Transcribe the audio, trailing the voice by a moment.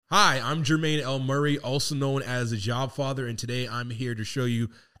Hi, I'm Jermaine L. Murray, also known as the Jobfather, and today I'm here to show you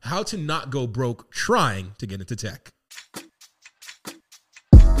how to not go broke trying to get into tech.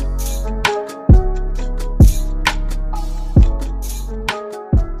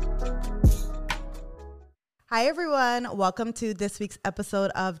 Hi, everyone. Welcome to this week's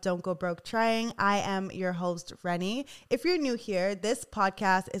episode of Don't Go Broke Trying. I am your host, Rennie. If you're new here, this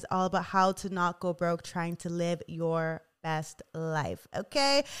podcast is all about how to not go broke trying to live your best life,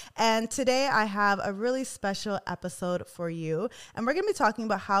 okay? And today I have a really special episode for you, and we're going to be talking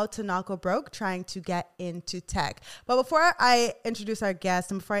about how to not go broke trying to get into tech. But before I introduce our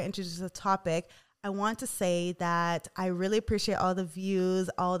guest and before I introduce the topic, I want to say that I really appreciate all the views,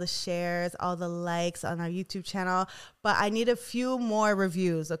 all the shares, all the likes on our YouTube channel, but I need a few more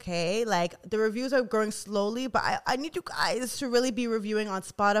reviews, okay? Like, the reviews are growing slowly, but I need you guys to really be reviewing on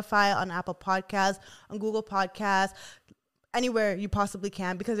Spotify, on Apple Podcasts, on Google Podcasts, anywhere you possibly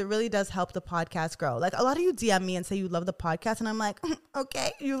can, because it really does help the podcast grow. Like, a lot of you DM me and say you love the podcast, and I'm like,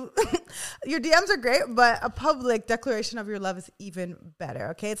 okay, your DMs are great, but a public declaration of your love is even better.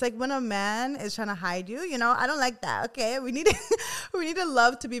 Okay, it's like when a man is trying to hide you, I don't like that. Okay, we need to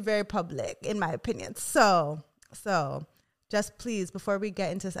love to be very public, in my opinion. So just please, before we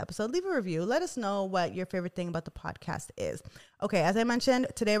get into this episode, leave a review. Let us know what your favorite thing about the podcast is. Okay, as I mentioned,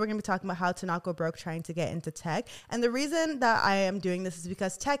 today we're going to be talking about how to not go broke trying to get into tech. And the reason that I am doing this is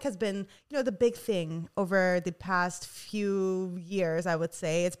because tech has been, the big thing over the past few years, I would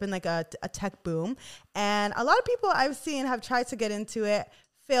say. It's been like a tech boom. And a lot of people I've seen have tried to get into it,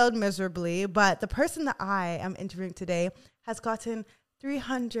 failed miserably. But the person that I am interviewing today has gotten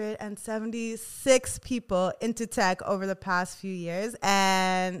 376 people into tech over the past few years,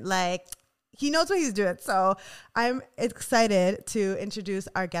 and he knows what he's doing. So I'm excited to introduce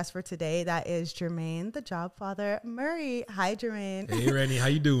our guest for today. That is Jermaine, the Jobfather Murray. Hi, Jermaine. Hey, Randy, how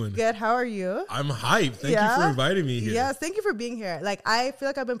you doing? Good. How are you? I'm hyped. Thank you for inviting me here. Yes, thank you for being here. I feel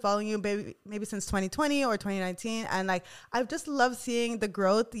like I've been following you maybe since 2020 or 2019, and I've just loved seeing the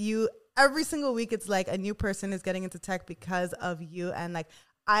growth. Every single week, it's like a new person is getting into tech because of you. And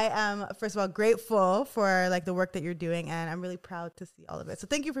I am, first of all, grateful for the work that you're doing. And I'm really proud to see all of it. So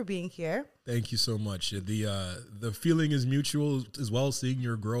thank you for being here. Thank you so much. The feeling is mutual as well, seeing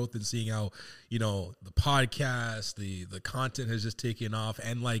your growth and seeing how, the podcast, the content has just taken off.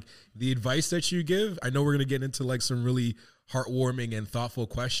 And the advice that you give, I know we're going to get into some really heartwarming and thoughtful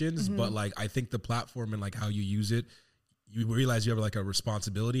questions, but I think the platform and how you use it, you realize you have a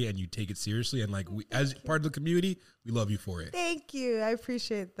responsibility and you take it seriously. And we, as part of the community, we love you for it. Thank you. I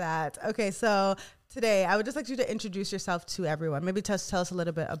appreciate that. Okay. So today I would just like you to introduce yourself to everyone. Maybe tell us a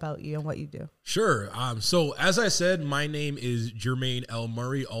little bit about you and what you do. Sure. So as I said, my name is Jermaine L.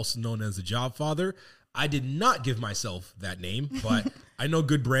 Murray, also known as the Jobfather. I did not give myself that name, but I know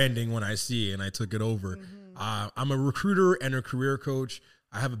good branding when I see it, and I took it over. I'm a recruiter and a career coach.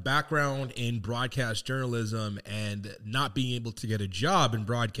 I have a background in broadcast journalism, and not being able to get a job in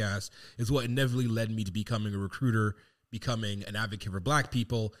broadcast is what inevitably led me to becoming a recruiter, becoming an advocate for Black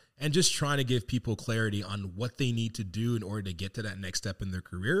people, and just trying to give people clarity on what they need to do in order to get to that next step in their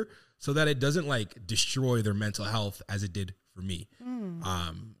career so that it doesn't destroy their mental health as it did for me.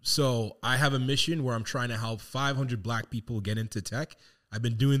 So I have a mission where I'm trying to help 500 Black people get into tech. I've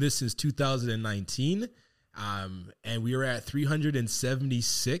been doing this since 2019. And we are at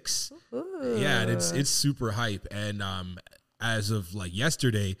 376. Ooh. Yeah, and it's super hype. And as of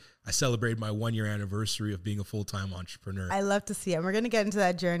yesterday, I celebrated my 1-year anniversary of being a full-time entrepreneur. I love to see it. And we're going to get into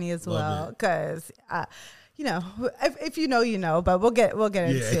that journey as well, because if you know, but we'll get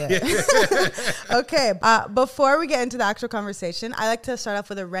into it. Okay. Before we get into the actual conversation, I like to start off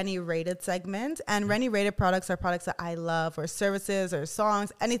with a Rennie Rated segment. And Rennie Rated products are products that I love, or services or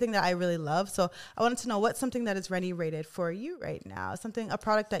songs, anything that I really love. So I wanted to know what's something that is Rennie Rated for you right now, a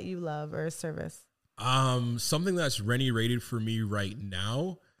product that you love or a service. Something that's Rennie Rated for me right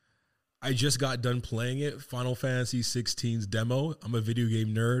now. I just got done playing it, Final Fantasy 16's demo. I'm a video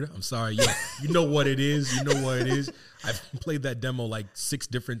game nerd. I'm sorry. You know what it is. You know what it is. I've played that demo 6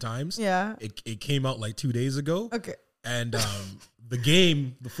 different times. Yeah. It came out 2 days ago. Okay. And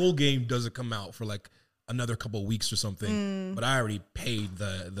the full game doesn't come out for another couple of weeks or something. But I already paid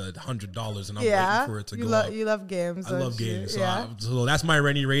the $100 and I'm waiting for it to go out. You love games. I love games. So that's my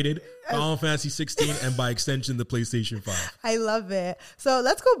Rennie Rated, Final Fantasy 16, and by extension, the PlayStation 5. I love it. So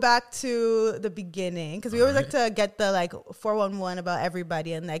let's go back to the beginning, because we always like to get the 411 about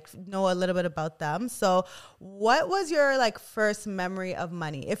everybody and know a little bit about them. So what was your first memory of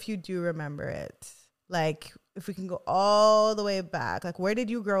money, if you do remember it? If we can go all the way back, where did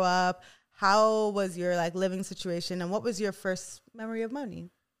you grow up? How was your living situation, and what was your first memory of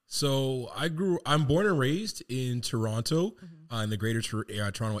money? So I'm born and raised in Toronto, in the greater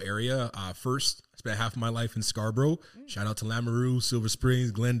Toronto area. First, I spent half of my life in Scarborough. Shout out to Lamoureux, Silver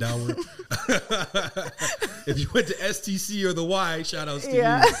Springs, Glendower. If you went to STC or the Y, shout outs to you.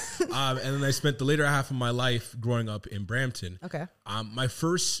 And then I spent the later half of my life growing up in Brampton. Okay. My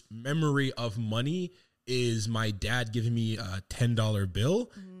first memory of money is my dad giving me a $10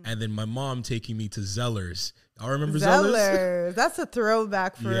 bill and then my mom taking me to Zellers. I remember Zellers. That's a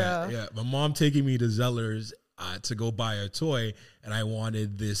throwback for real. Yeah. My mom taking me to Zellers to go buy a toy, and I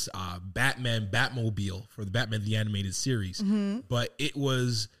wanted this Batman Batmobile for the Batman the Animated Series. But it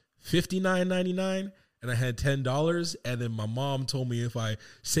was $59.99, and I had $10, and then my mom told me if I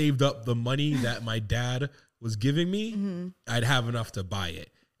saved up the money that my dad was giving me, I'd have enough to buy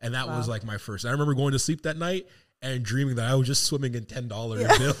it. And that was like my first. I remember going to sleep that night and dreaming that I was just swimming in $10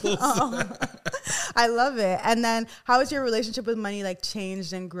 bills. I love it. And then how has your relationship with money like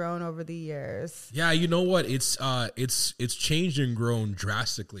changed and grown over the years? Yeah, you know what? It's changed and grown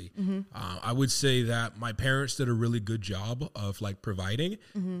drastically. I would say that my parents did a really good job of like providing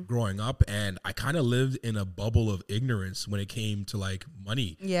growing up, and I kind of lived in a bubble of ignorance when it came to like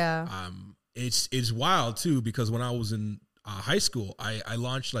money. Yeah. It's wild too, because when I was in high school, I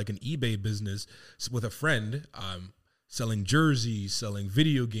launched like an eBay business with a friend, selling jerseys, selling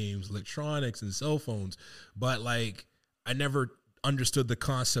video games, electronics, and cell phones. But like, I never understood the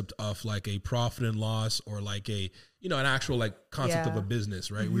concept of like a profit and loss or like an actual like concept of a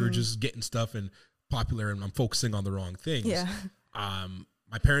business, right? We were just getting stuff and popular, and I'm focusing on the wrong things. Yeah.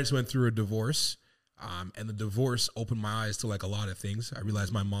 My parents went through a divorce. And the divorce opened my eyes to like a lot of things. I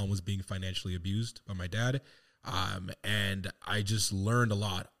realized my mom was being financially abused by my dad. And I just learned a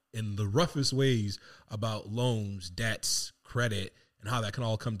lot in the roughest ways about loans, debts, credit, and how that can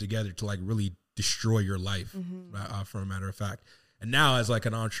all come together to like really destroy your life, for a matter of fact. And now as like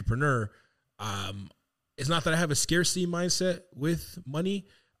an entrepreneur, it's not that I have a scarcity mindset with money.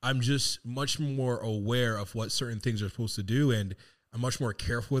 I'm just much more aware of what certain things are supposed to do, and I'm much more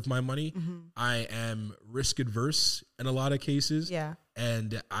careful with my money. I am risk adverse in a lot of cases. Yeah.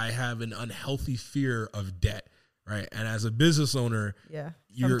 And I have an unhealthy fear of debt. Right. And as a business owner,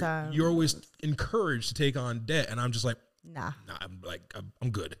 you're always encouraged to take on debt. And I'm just like, nah,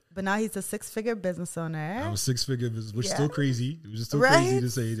 I'm good. But now he's a 6-figure business owner. I'm a 6-figure business, which is still crazy. It was just still crazy to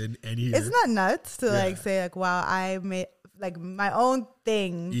say it and hear. It's not nuts to like say like, wow, I made like my own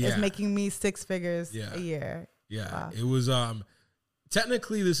thing is making me 6 figures a year. Yeah. Wow. It was,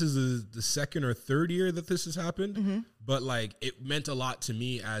 technically this is the second or third year that this has happened, but like it meant a lot to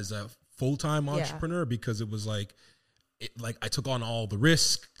me as a full-time entrepreneur because it was like, I took on all the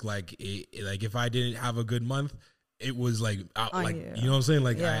risk. Like if I didn't have a good month, it was like, you know what I'm saying?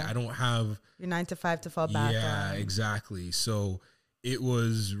 Like I don't have your 9 to 5 to fall back on. Yeah, exactly. So it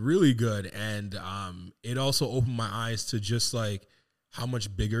was really good. And, it also opened my eyes to just like how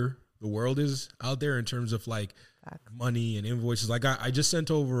much bigger the world is out there in terms of like money and invoices. Like I just sent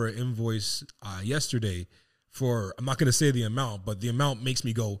over an invoice, yesterday for, I'm not going to say the amount, but the amount makes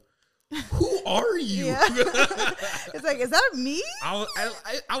me go, who are you? Yeah. It's like, is that me? I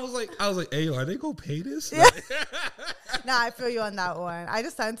was like, hey, are they gonna pay this? Yeah. Nah, I feel you on that one. I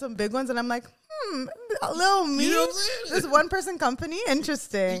just signed some big ones, and I'm like, a little me. You know what I'm saying? This one person company,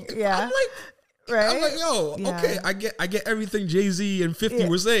 interesting. Yeah. I'm like, yo, okay, I get everything Jay-Z and 50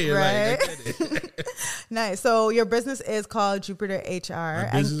 were saying. Right? Like, I get it. Nice. So your business is called Jupiter HR. My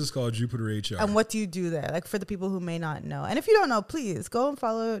business is called Jupiter HR. And what do you do there? Like for the people who may not know. And if you don't know, please go and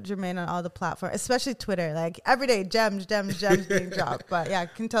follow Jermaine on all the platforms, especially Twitter. Like every day, gems being dropped. But yeah,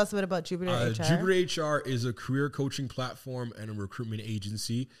 can you tell us a bit about Jupiter HR? Jupiter HR is a career coaching platform and a recruitment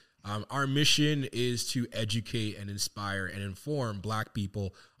agency. Our mission is to educate and inspire and inform Black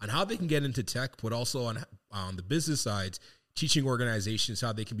people on how they can get into tech, but also on the business sides, teaching organizations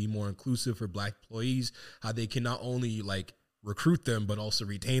how they can be more inclusive for Black employees, how they can not only like recruit them, but also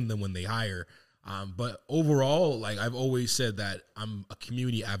retain them when they hire. But overall, like I've always said that I'm a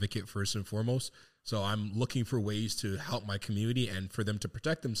community advocate first and foremost. So I'm looking for ways to help my community and for them to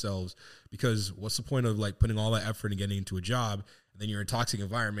protect themselves, because what's the point of like putting all that effort and getting into a job and then you're in a toxic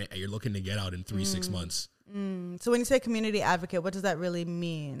environment and you're looking to get out in 6 months? So when you say community advocate, what does that really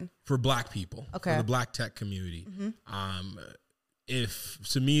mean? For Black people, okay, for the Black tech community. If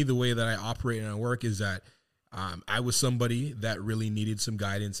to me, the way that I operate and I work is that I was somebody that really needed some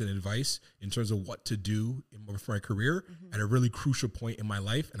guidance and advice in terms of what to do for my career at a really crucial point in my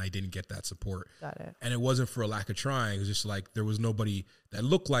life, and I didn't get that support. Got it. And it wasn't for a lack of trying. It was just like there was nobody that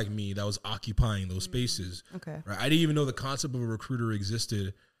looked like me that was occupying those spaces. Okay. Right? I didn't even know the concept of a recruiter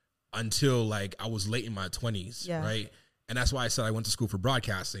existed until like I was late in my 20s. Yeah. Right. And that's why I said I went to school for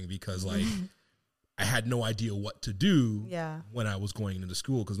broadcasting, because like I had no idea what to do when I was going into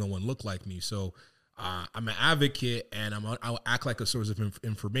school, because no one looked like me. So I'm an advocate, and I'll act like a source of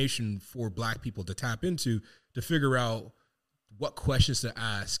information for Black people to tap into, to figure out what questions to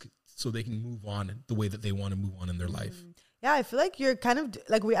ask so they can move on the way that they want to move on in their life. Yeah, I feel like you're kind of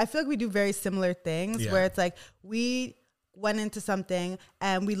like I feel like we do very similar things where it's like we went into something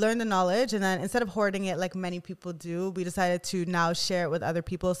and we learned the knowledge, and then instead of hoarding it like many people do, we decided to now share it with other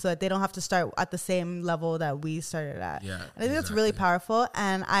people so that they don't have to start at the same level that we started at. Yeah, and I think that's really powerful.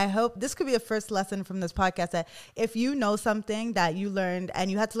 And I hope this could be a first lesson from this podcast, that if you know something that you learned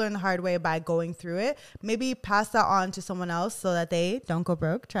and you had to learn the hard way by going through it, maybe pass that on to someone else so that they don't go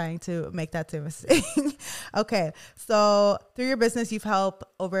broke trying to make that same mistake. Okay, so through your business, you've helped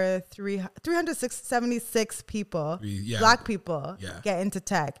over 376 people. Black people get into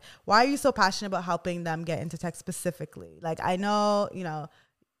tech. Why are you so passionate about helping them get into tech specifically? Like, I know,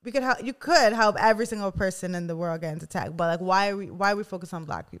 we could help. You could help every single person in the world get into tech, but like, why are we focused on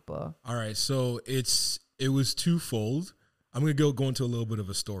Black people? All right, so it was twofold. I'm gonna go into a little bit of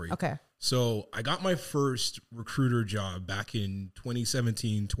a story. Okay. So I got my first recruiter job back in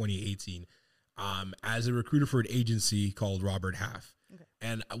 2017, 2018, as a recruiter for an agency called Robert Half. Okay.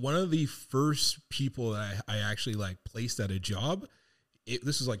 And one of the first people that I actually like placed at a job,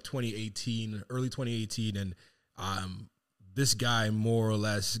 this was like 2018, early 2018. And this guy more or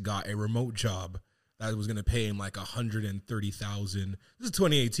less got a remote job that was going to pay him like $130,000. This is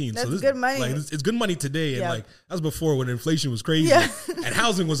 2018. That's so this good money. Like, it's good money today. And like, that was before when inflation was crazy and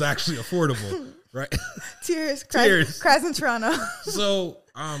housing was actually affordable, right? Tears. Cries in Toronto. So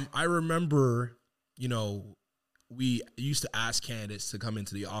I remember, we used to ask candidates to come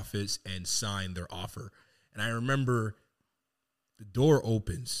into the office and sign their offer. And I remember the door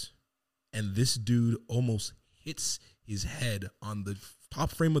opens and this dude almost hits his head on the top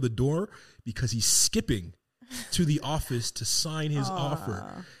frame of the door because he's skipping to the office to sign his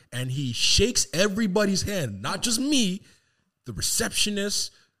offer. And he shakes everybody's hand, not just me, the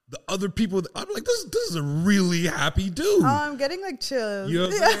receptionist, the other people. I'm like, this is a really happy dude. Oh, I'm getting like chills. You know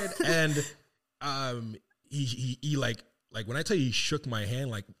what I'm saying? And he like when I tell you he shook my hand,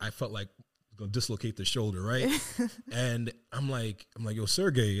 like I felt like I was gonna dislocate the shoulder, right? And I'm like, yo,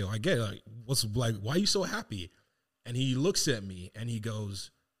 Sergey, I get it. Like, what's like, why are you so happy? And he looks at me and he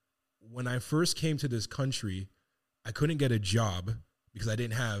goes, when I first came to this country, I couldn't get a job because I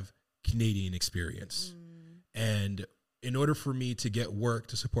didn't have Canadian experience. And in order for me to get work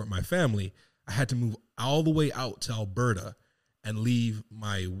to support my family, I had to move all the way out to Alberta and leave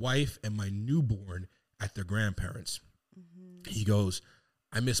my wife and my newborn at their grandparents. He goes,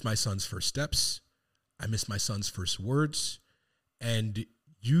 I miss my son's first steps. I miss my son's first words. And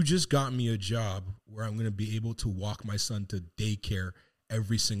you just got me a job where I'm going to be able to walk my son to daycare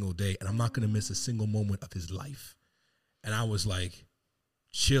every single day. And I'm not going to miss a single moment of his life. And I was like,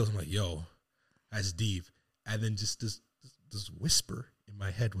 chill. I'm like, yo, that's deep. And then just this whisper in my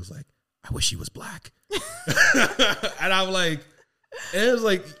head was like, I wish he was Black. And I'm like, it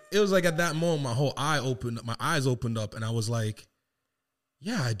was like at that moment, my eyes opened up and I was like,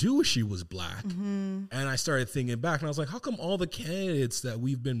 yeah, I do wish he was Black. And I started thinking back and I was like, how come all the candidates that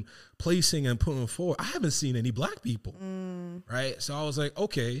we've been placing and putting forward, I haven't seen any Black people, right? So I was like,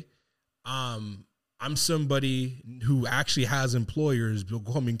 okay, I'm somebody who actually has employers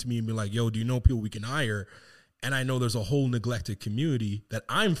coming to me and be like, yo, do you know people we can hire? And I know there's a whole neglected community that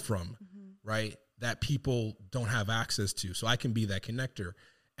I'm from, right, that people don't have access to. So I can be that connector.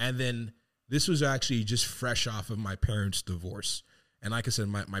 And then this was actually just fresh off of my parents' divorce. And like I said,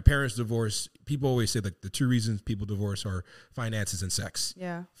 my parents' divorce, people always say that the two reasons people divorce are finances and sex.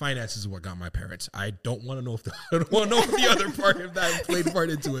 Yeah. Finances is what got my parents. I don't want to know if the other part of that played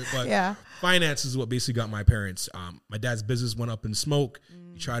part into it, but finances is what basically got my parents. My dad's business went up in smoke.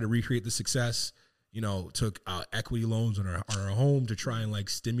 He tried to recreate the success, took equity loans on our home to try and like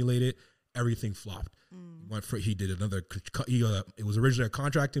stimulate it. Everything flopped. He did another, it was originally a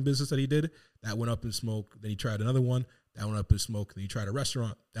contracting business that he did. That went up in smoke. Then he tried another one. That went up in smoke. Then he tried a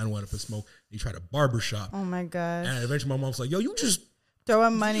restaurant. That went up in smoke. Then he tried a barbershop. Oh my gosh. And eventually my mom's like, yo, you just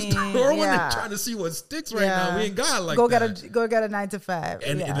throwing money. Trying to see what sticks right now. We ain't got like go that. Go get a 9 to 5.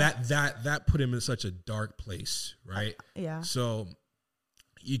 And that put him in such a dark place, right? Yeah. So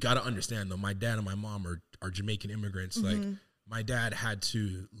you got to understand though, my dad and my mom are Jamaican immigrants. Like my dad had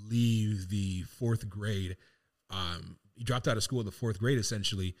to leave the 4th grade. He dropped out of school in the 4th grade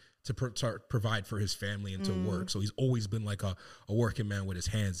essentially to provide for his family and to work. So he's always been like a working man with his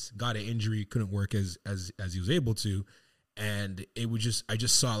hands. Got an injury, couldn't work as he was able to. And I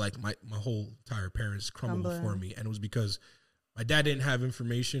just saw like my whole entire parents crumble before me. And it was because my dad didn't have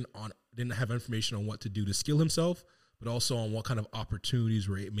information on what to do to skill himself, but also on what kind of opportunities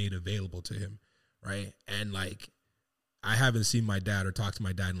were made available to him. Right. And like, I haven't seen my dad or talked to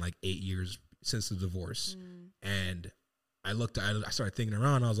my dad in like 8 years since the divorce. And I started thinking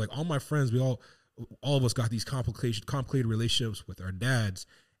around. I was like, all my friends, all of us got these complicated relationships with our dads.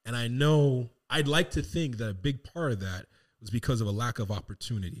 And I know I'd like to think that a big part of that was because of a lack of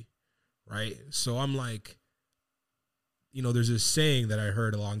opportunity, right? So I'm like, there's this saying that I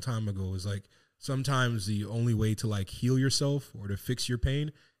heard a long time ago is like, sometimes the only way to like heal yourself or to fix your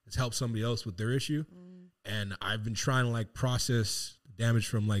pain is help somebody else with their issue. And I've been trying to like process damage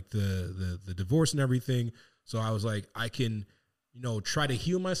from like the divorce and everything. So I was like, I can, try to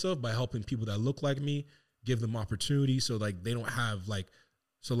heal myself by helping people that look like me, give them opportunity. So like, they don't have like,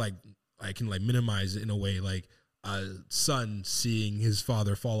 so like I can like minimize it in a way, like a son seeing his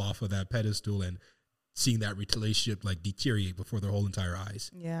father fall off of that pedestal and seeing that relationship like deteriorate before their whole entire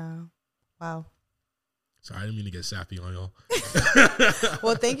eyes. Yeah. Wow. Sorry, I didn't mean to get sappy on y'all.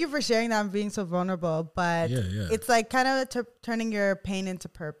 Well, thank you for sharing that and being so vulnerable. But it's like kind of turning your pain into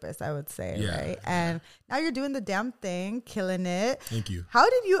purpose, I would say, right? And now you're doing the damn thing, killing it. Thank you. How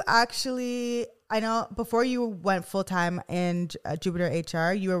did you actually, I know before you went full-time in Jupiter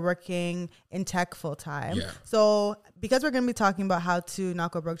HR, you were working in tech full-time. Yeah. So because we're going to be talking about how to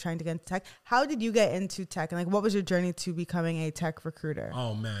not go broke trying to get into tech, how did you get into tech? And like, what was your journey to becoming a tech recruiter?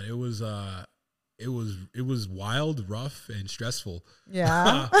 Oh, man, it was wild, rough, and stressful.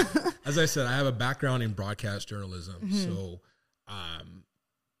 Yeah. As I said, I have a background in broadcast journalism. So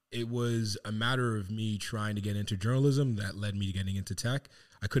it was a matter of me trying to get into journalism that led me to getting into tech.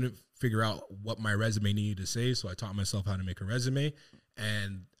 I couldn't figure out what my resume needed to say, so I taught myself how to make a resume.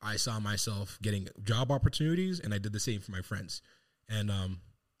 And I saw myself getting job opportunities, and I did the same for my friends. And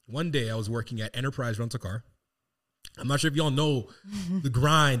one day I was working at Enterprise Rental Car. I'm not sure if y'all know the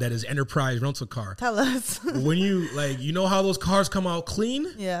grind that is Enterprise Rental Car. Tell us. When you how those cars come out clean?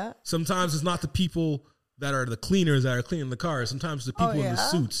 Yeah. Sometimes it's not the people that are the cleaners that are cleaning the cars. Sometimes the people in the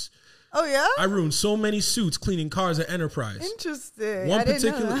suits. Oh, yeah? I ruined so many suits cleaning cars at Enterprise. Interesting.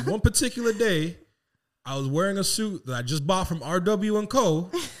 One particular day, I was wearing a suit that I just bought from RW &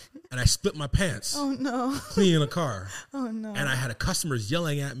 Co. and I split my pants. Oh, no. Cleaning a car. Oh, no. And I had customers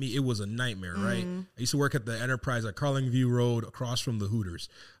yelling at me. It was a nightmare, right? I used to work at the Enterprise at Carlingview Road across from the Hooters.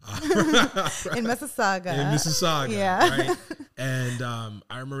 In Mississauga. Yeah. Right? And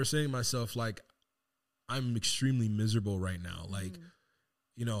I remember saying to myself, like, I'm extremely miserable right now. Like,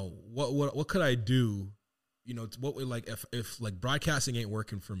 what could I do? What would like if like broadcasting ain't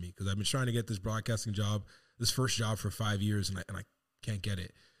working for me, because I've been trying to get this broadcasting job, this first job for 5 years, and I can't get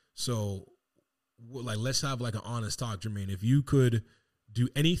it. So, like, let's have like an honest talk, Jermaine. If you could do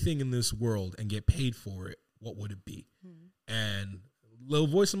anything in this world and get paid for it, what would it be? And little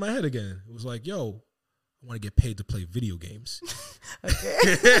voice in my head again, it was like, yo, I want to get paid to play video games. Okay.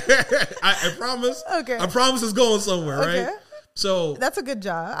 I promise. Okay. I promise it's going somewhere, okay. right? So that's a good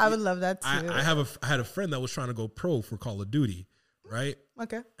job. I would love that too. I had a friend that was trying to go pro for Call of Duty, right?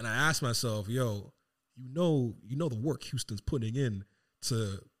 Okay. And I asked myself, yo, you know the work Houston's putting in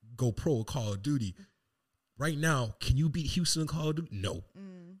to go pro with Call of Duty. Right now, can you beat Houston in Call of Duty? No.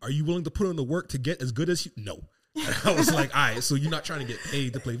 Are you willing to put in the work to get as good as you? No. And I was like, all right, so you're not trying to get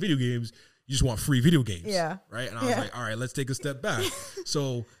paid to play video games. You just want free video games. Yeah. Right? And I was like, all right, let's take a step back.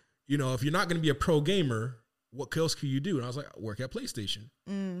 So, if you're not going to be a pro gamer, what else can you do? And I was like, I work at PlayStation.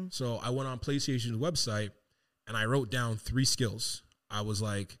 So I went on PlayStation's website and I wrote down 3 skills. I was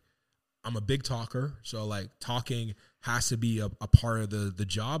like, I'm a big talker. So like talking has to be a part of the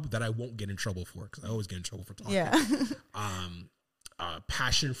job that I won't get in trouble for, because I always get in trouble for talking. Yeah.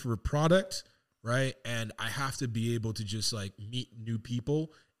 Passion for product, right? And I have to be able to just like meet new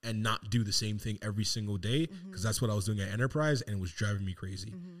people and not do the same thing every single day, because that's what I was doing at Enterprise, and it was driving me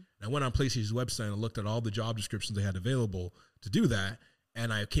crazy. And I went on PlayStation's website and looked at all the job descriptions they had available to do that,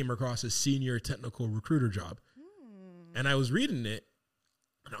 and I came across a senior technical recruiter job. And I was reading it,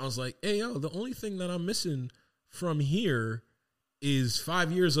 and I was like, hey, yo, the only thing that I'm missing from here is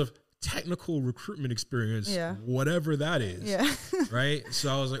 5 years of technical recruitment experience, whatever that is, right?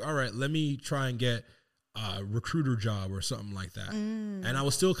 So I was like, all right, let me try and get a recruiter job or something like that. And I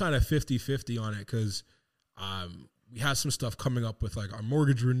was still kind of 50-50 on it, because we had some stuff coming up with like our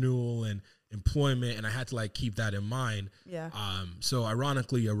mortgage renewal and employment, and I had to like keep that in mind. So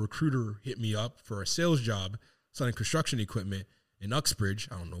ironically, a recruiter hit me up for a sales job selling construction equipment, in Uxbridge.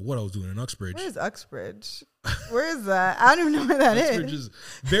 I don't know what I was doing in Uxbridge. Where is Uxbridge? Where is that? I don't even know where that Uxbridge is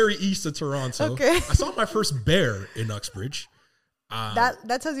very east of Toronto. Okay. I saw my first bear in Uxbridge.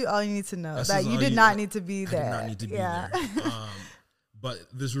 That tells you all you need to know. That you did not need to be there. I did not need to be there. But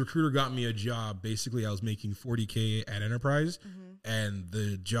this recruiter got me a job. Basically, I was making $40K at Enterprise, and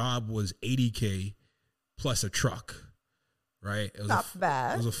the job was $80K plus a truck. Right? It was not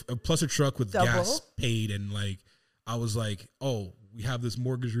bad. It was plus a truck with Double. gas paid, and like I was like, oh, we have this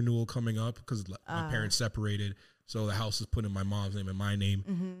mortgage renewal coming up because my parents separated, so the house is put in my mom's name and my name.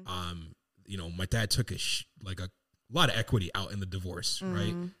 You know, my dad took a lot of equity out in the divorce,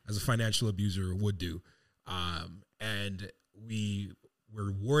 right? As a financial abuser would do. And we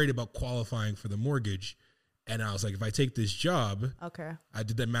were worried about qualifying for the mortgage. And I was like, if I take this job, okay, I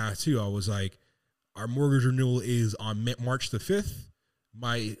did that math too. I was like, our mortgage renewal is on March the 5th.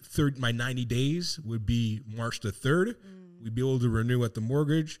 My 90 days would be March the 3rd. We'd be able to renew at the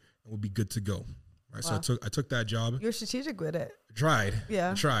mortgage and we'll be good to go. Right. Wow. So I took that job. You're strategic with it. I tried.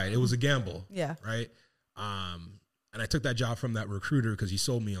 Yeah. I tried. It was a gamble. Yeah. Right. And I took that job from that recruiter because he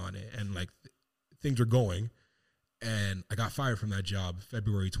sold me on it, and like things were going, and I got fired from that job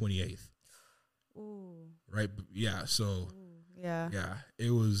February 28th. Ooh. Right. Yeah. So. Ooh. Yeah. Yeah.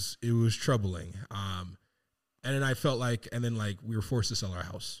 It was troubling. And then I felt like, and then like we were forced to sell our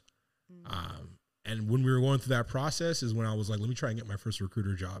house. And when we were going through that process is when I was like, let me try and get my first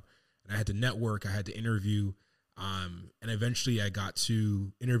recruiter job. And I had to network. I had to interview. And eventually I got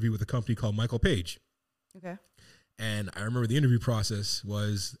to interview with a company called Michael Page. Okay. And I remember the interview process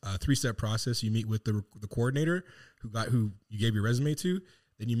was a 3-step process. You meet with the coordinator who you gave your resume to.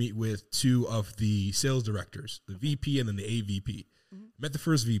 Then you meet with 2 of the sales directors, the VP and then the AVP. Met the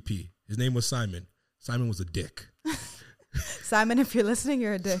first VP. His name was Simon. Simon was a dick. Simon, if you're listening,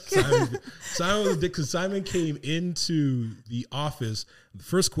 you're a dick. Simon was a dick because Simon came into the office. The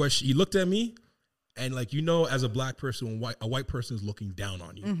first question, he looked at me, and like, you know, as a black person, when a white person is looking down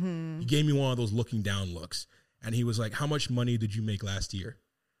on you. He gave me one of those looking down looks. And he was like, how much money did you make last year?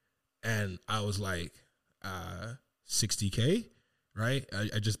 And I was like, 60K, right?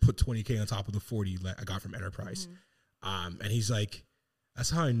 I just put 20K on top of the 40 I got from Enterprise. And he's like, that's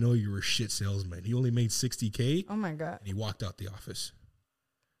how I know you were a shit salesman. He only made 60K. Oh my God. And he walked out the office.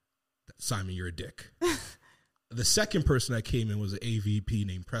 Simon, you're a dick. The second person that came in was an AVP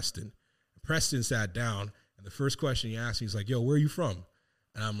named Preston. Preston sat down, and the first question he asked me, he's like, yo, where are you from?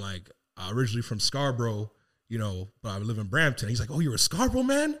 And I'm like, originally from Scarborough, you know, but I live in Brampton. He's like, oh, you're a Scarborough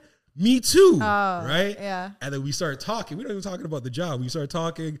man? Me too. Right? Yeah. And then we started talking. We don't even talking about the job. We started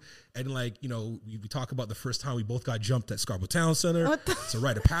talking, and like, you know, we talk about the first time we both got jumped at Scarborough Town Center. It's a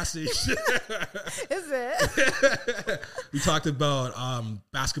rite of passage. Is it? We talked about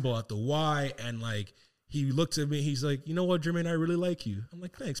basketball at the Y, and like, he looked at me. He's like, you know what, Jermaine, I really like you. I'm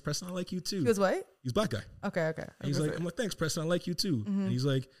like, thanks, Preston. I like you too. He was white? He's a black guy. Okay. He's like, I'm like, thanks, Preston. I like you too. And he's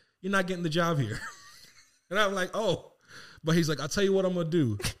like, you're not getting the job here. And I'm like, oh. But he's like, I'll tell you what I'm going to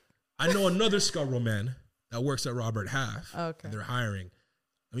do. I know another Scarborough man that works at Robert Half. Okay. And they're hiring.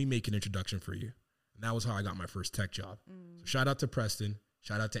 Let me make an introduction for you. And that was how I got my first tech job. So shout out to Preston.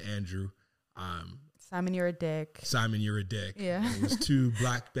 Shout out to Andrew. Simon, you're a dick. Simon, you're a dick. Yeah. It was 2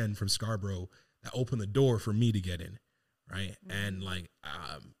 black men from Scarborough that opened the door for me to get in. Right. And like,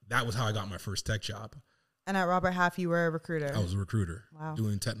 that was how I got my first tech job. And at Robert Half, you were a recruiter. I was a recruiter. Wow.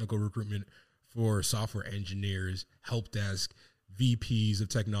 Doing technical recruitment for software engineers, help desk, VPs of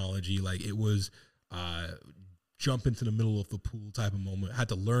technology. Like, it was jump into the middle of the pool type of moment. I had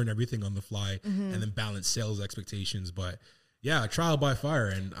to learn everything on the fly and then balance sales expectations. But yeah, trial by fire,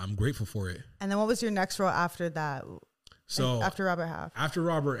 and I'm grateful for it. And then what was your next role after that? So after Robert Half? After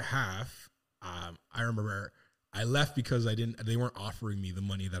Robert Half, I remember I left because they weren't offering me the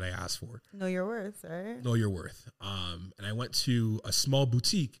money that I asked for. Know your worth, right? Know your worth. And I went to a small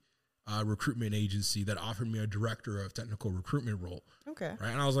boutique recruitment agency that offered me a director of technical recruitment role. Okay. Right.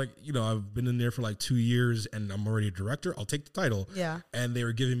 And I was like, you know, I've been in there for like 2 years and I'm already a director. I'll take the title. Yeah. And they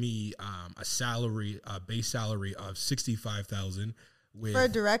were giving me a base salary of $65,000 with for a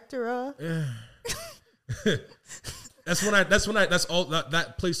director.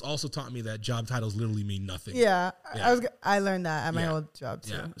 That place also taught me that job titles literally mean nothing. Yeah. I learned that at my old job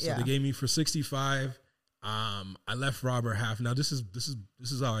too. Yeah. So they gave me for 65. I left Robert Half. Now this is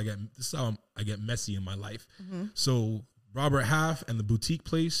how I get messy in my life. Mm-hmm. So Robert Half and the boutique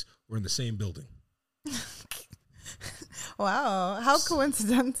place were in the same building. Wow, how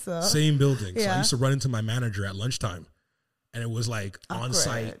coincidental! Same building. Yeah. So I used to run into my manager at lunchtime, and it was like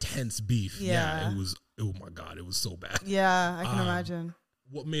on-site tense beef. Yeah, it was. Oh my God, it was so bad. Yeah, I can imagine.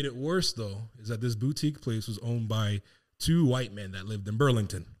 What made it worse though is that this boutique place was owned by two white men that lived in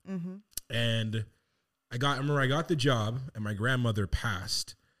Burlington. And I remember I got the job, and my grandmother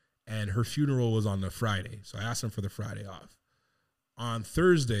passed, and her funeral was on the Friday. So I asked them for the Friday off. On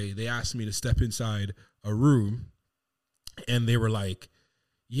Thursday, they asked me to step inside a room, and they were like,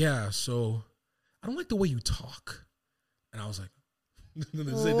 yeah, so I don't like the way you talk. And I was like,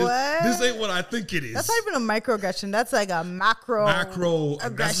 this ain't what I think it is. That's not even a microaggression. That's like a macro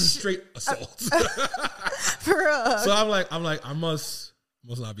aggression. That's a straight assault. For real. So I'm like, I must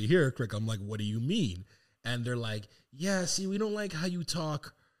not be here, Crick. I'm like, what do you mean? And they're like, yeah, see, we don't like how you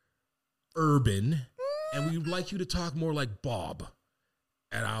talk urban, and we'd like you to talk more like Bob.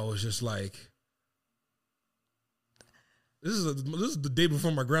 And I was just like, this is the day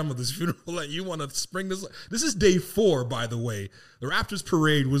before my grandmother's funeral. Like, you want to spring this? This is day 4, by the way. The Raptors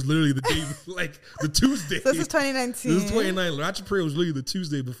parade was literally the day, like the Tuesday. So this is 2019. This is 2019. The Raptors parade was literally the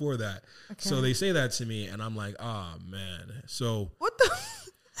Tuesday before that. Okay. So they say that to me, and I'm like, oh man. So what the?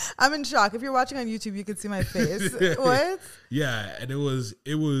 I'm in shock. If you're watching on YouTube, you can see my face. What? Yeah, and it was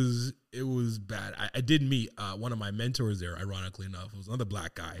bad. I did meet one of my mentors there. Ironically enough, it was another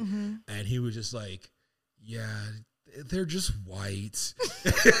black guy, and he was just like, yeah. They're just white.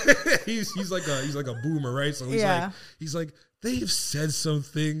 he's like a boomer, right? So he's like they've said some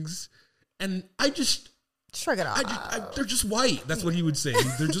things, and I just shrug it off. They're just white. That's what he would say.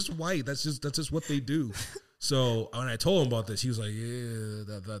 They're just white. That's just what they do. So when I told him about this, he was like, yeah,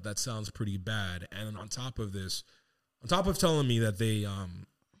 that sounds pretty bad. And then on top of telling me that they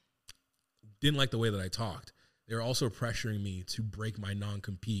didn't like the way that I talked, they were also pressuring me to break my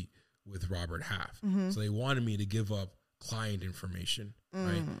non-compete with Robert Half. So they wanted me to give up client information,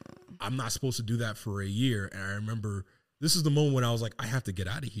 right? I'm not supposed to do that for a year. And I remember this is the moment when I was like, I have to get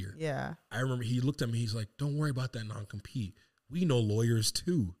out of here. Yeah. I remember he looked at me, he's like, don't worry about that non-compete. We know lawyers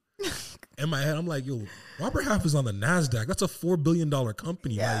too. In my head, I'm like, yo, Robert Half is on the NASDAQ. That's a $4 billion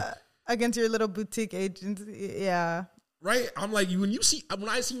company. Yeah. Like, against your little boutique agency. Yeah. Right? I'm like, when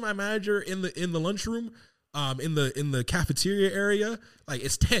I see my manager in the lunchroom, in the cafeteria area, like,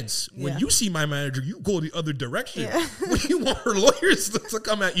 it's tense. When you see my manager, you go the other direction. Yeah. What do you want her lawyers to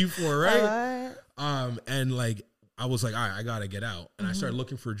come at you for, right? And like, I was like, all right, I gotta get out. And I started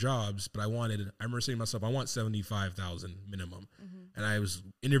looking for jobs, but I remember saying to myself, I want 75,000 minimum. And I was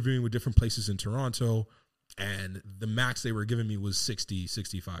interviewing with different places in Toronto, and the max they were giving me was 60,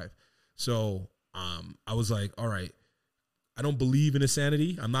 65. So I was like, all right, I don't believe in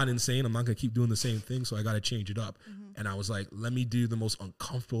insanity. I'm not insane. I'm not going to keep doing the same thing. So I got to change it up. And I was like, let me do the most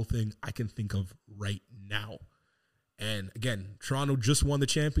uncomfortable thing I can think of right now. And again, Toronto just won the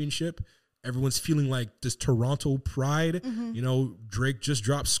championship. Everyone's feeling like this Toronto pride. You know, Drake just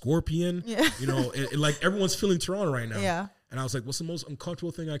dropped Scorpion. Yeah. You know, like everyone's feeling Toronto right now. Yeah. And I was like, what's the most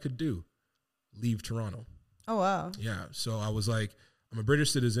uncomfortable thing I could do? Leave Toronto. Oh, wow. Yeah. So I was like, I'm a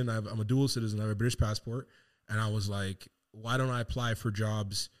British citizen. I'm a dual citizen. I have a British passport. And I was like, why don't I apply for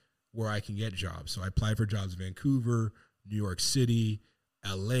jobs where I can get jobs? So I applied for jobs in Vancouver, New York City,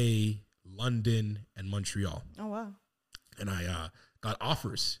 LA, London, and Montreal. Oh, wow. And I got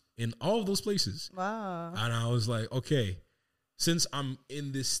offers in all of those places. Wow. And I was like, okay, since I'm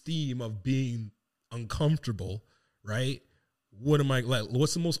in this theme of being uncomfortable, right? What am I like?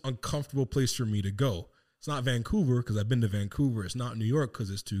 What's the most uncomfortable place for me to go? It's not Vancouver because I've been to Vancouver. It's not New York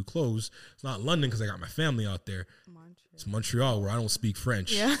because it's too close. It's not London because I got my family out there. It's Montreal where I don't speak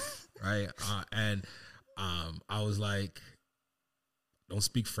French. Yeah. Right. And I was like, don't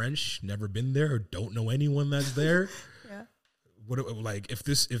speak French, never been there, or don't know anyone that's there. Yeah.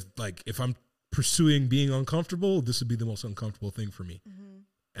 If I'm pursuing being uncomfortable, this would be the most uncomfortable thing for me.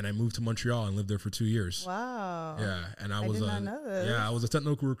 And I moved to Montreal and lived there for 2 years. Wow. Yeah. And I was a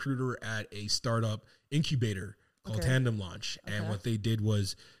technical recruiter at a startup incubator called Tandem Launch. And what they did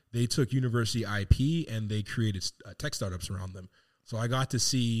was they took university IP and they created tech startups around them. So I got to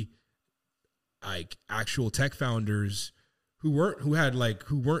see like actual tech founders who weren't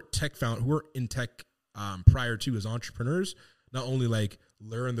in tech prior to as entrepreneurs, not only like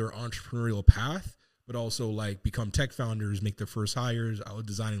learn their entrepreneurial path, but also like become tech founders, make their first hires. I was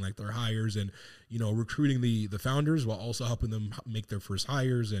designing like their hires and, you know, recruiting the founders while also helping them make their first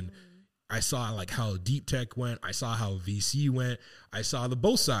hires. And I saw like how deep tech went. I saw how VC went. I saw the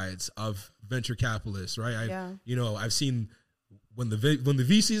both sides of venture capitalists, right? I've seen when the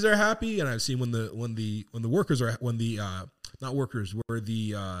VCs are happy, and I've seen when the founders are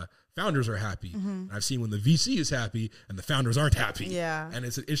happy. And I've seen when the VC is happy and the founders aren't happy. Yeah. And it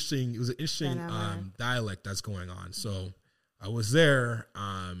was an interesting dialect that's going on. So I was there.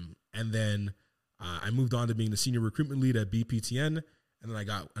 And then I moved on to being the senior recruitment lead at BPTN. And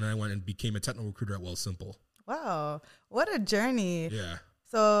then I went and became a technical recruiter at Well Simple. Wow. What a journey. Yeah.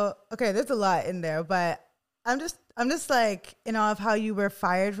 So, okay, there's a lot in there, but I'm just like in awe of how you were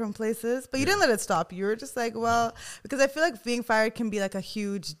fired from places, but you didn't let it stop you. You were just like, well, because I feel like being fired can be like a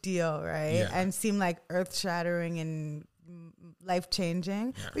huge deal, right? Yeah. And seem like earth shattering and life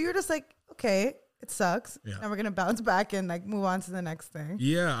changing. Yeah. But you were just like, okay, it sucks. Yeah. And we're going to bounce back and like move on to the next thing.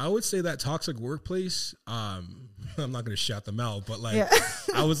 Yeah, I would say that toxic workplace, I'm not going to shout them out, but like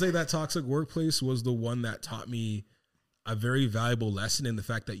I would say that toxic workplace was the one that taught me a very valuable lesson in the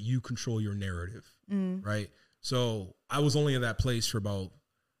fact that you control your narrative, right? So I was only in that place for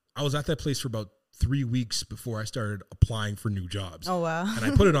I was at that place for about 3 weeks before I started applying for new jobs. Oh, wow. And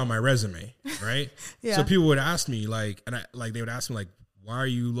I put it on my resume, right? Yeah. So people would ask me they would ask me like, why are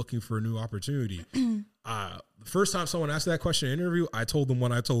you looking for a new opportunity? The first time someone asked that question in an interview, I told them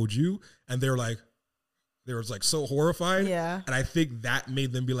what I told you, and they were like so horrified. Yeah. And I think that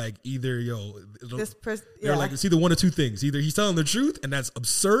made them be like, either This person, they're like, it's either one of two things. Either he's telling the truth and that's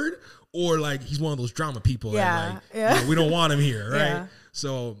absurd, or like he's one of those drama people. Yeah. And like, we don't want him here, right? Yeah.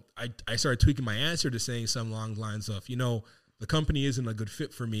 So I started tweaking my answer to saying something along the lines of, the company isn't a good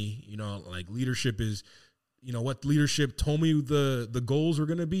fit for me. Like leadership is, what leadership told me the goals were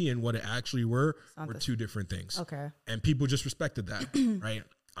going to be and what it actually were two different things. Okay. And people just respected that, right?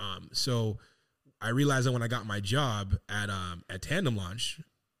 So I realized that when I got my job at Tandem Launch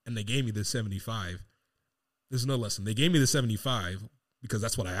and they gave me the 75, there's no lesson. They gave me the 75 because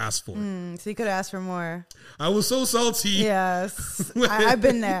that's what I asked for. So you could have asked for more. I was so salty. Yes. I've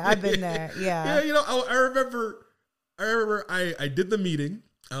been there. Yeah. Yeah, I remember I did the meeting.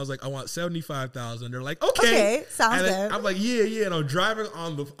 I was like, I want 75,000. They're like, okay, sounds good. I'm like, yeah. And I'm driving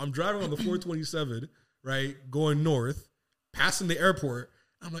on the 427, right, going north, passing the airport.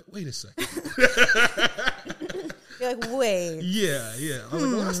 I'm like, wait a second. You're like, wait. Yeah. I was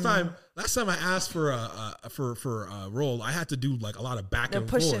like, last time I asked for a role, I had to do like a lot of back and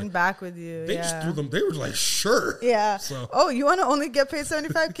forth. They're pushing back with you. They just threw them. They were like, sure. Yeah. So, you want to only get paid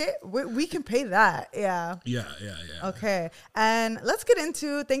 $75K? We can pay that. Yeah. Yeah. Okay. And let's get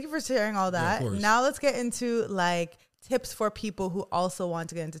into, thank you for sharing all that. Now let's get into like tips for people who also want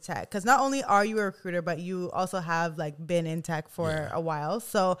to get into tech. Because not only are you a recruiter, but you also have like been in tech for a while.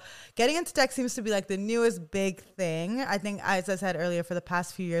 So getting into tech seems to be like the newest big thing. I think, as I said earlier, for the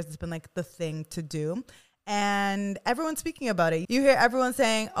past few years, it's been like the thing to do. And everyone's speaking about it. You hear everyone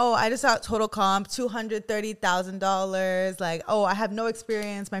saying, I just got total comp, $230,000. Like, I have no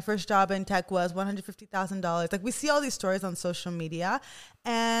experience. My first job in tech was $150,000. Like, we see all these stories on social media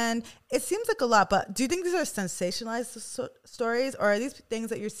and it seems like a lot, but do you think these are sensationalized stories, or are these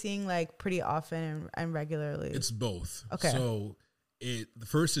things that you're seeing like pretty often and regularly? It's both. Okay. So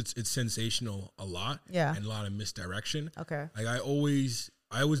it's sensational a lot. Yeah. And a lot of misdirection. Okay. Like I always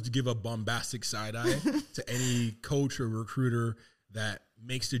give a bombastic side eye to any coach or recruiter that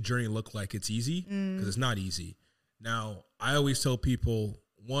makes the journey look like it's easy, because it's not easy. Now, I always tell people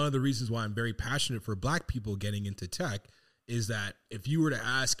one of the reasons why I'm very passionate for Black people getting into tech is that if you were to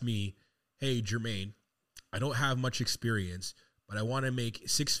ask me, hey, Jermaine, I don't have much experience, but I want to make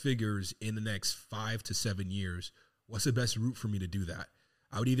 6 figures in the next 5 to 7 years, what's the best route for me to do that?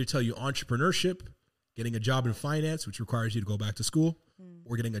 I would either tell you entrepreneurship, getting a job in finance, which requires you to go back to school,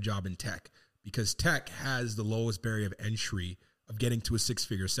 or getting a job in tech, because tech has the lowest barrier of entry of getting to a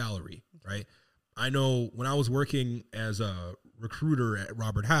 6-figure salary, right? I know when I was working as a recruiter at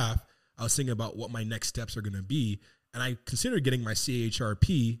Robert Half, I was thinking about what my next steps are going to be, and I considered getting my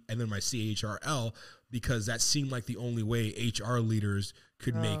CHRP and then my CHRL because that seemed like the only way HR leaders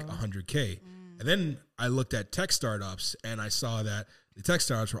could make $100K. And then I looked at tech startups and I saw that the tech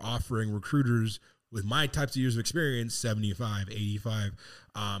startups were offering recruiters with my types of years of experience, 75, 85.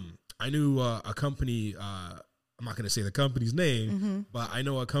 I knew a company, I'm not going to say the company's name, but I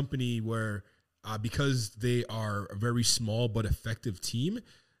know a company where because they are a very small but effective team,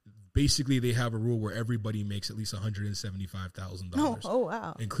 basically they have a rule where everybody makes at least $175,000. Oh,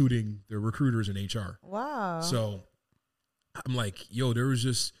 wow. Including the recruiters and HR. Wow. So I'm like, there was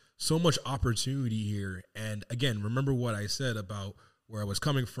just so much opportunity here. And again, remember what I said about where I was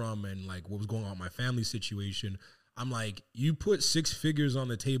coming from and like what was going on in my family situation. I'm like, you put 6 figures on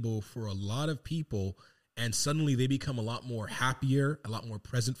the table for a lot of people and suddenly they become a lot more happier, a lot more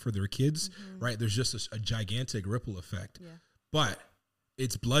present for their kids, right? There's just a gigantic ripple effect. Yeah. But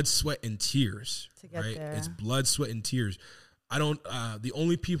it's blood, sweat, and tears, right? There. It's blood, sweat, and tears. The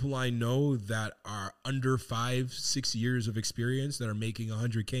only people I know that are under 5-6 years of experience that are making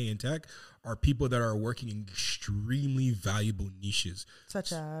 $100K in tech are people that are working in extremely valuable niches.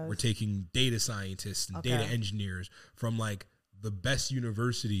 Such as? We're taking data scientists and data engineers from like the best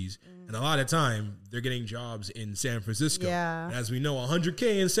universities. And a lot of time they're getting jobs in San Francisco. Yeah. And as we know,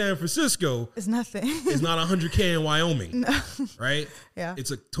 100K in San Francisco It's nothing. is not 100K in Wyoming. No. Right? Yeah.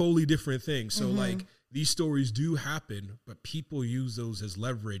 It's a totally different thing. So like these stories do happen, but people use those as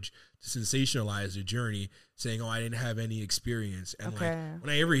leverage to sensationalize their journey, saying, "Oh, I didn't have any experience." And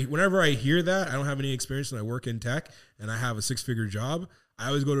like whenever I hear that, I don't have any experience and I work in tech and I have a 6-figure job, I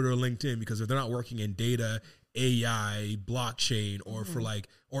always go to their LinkedIn, because if they're not working in data, AI, blockchain, or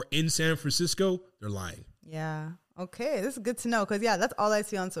or in San Francisco, they're lying. Yeah. Okay. This is good to know, because that's all I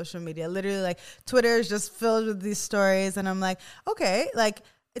see on social media. Literally, like Twitter is just filled with these stories, and I'm like, okay, like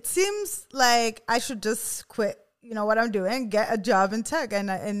it seems like I should just quit, what I'm doing, get a job in tech, and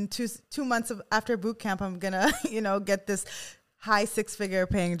in 2 months after boot camp, I'm gonna, get this high 6-figure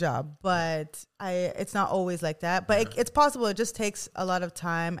paying job. But it's not always like that. But it's possible. It just takes a lot of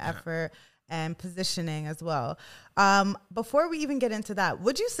time, effort, and positioning as well. Before we even get into that,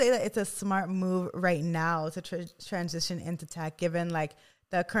 would you say that it's a smart move right now to transition into tech, given like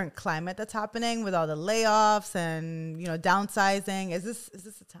the current climate that's happening with all the layoffs and downsizing? Is this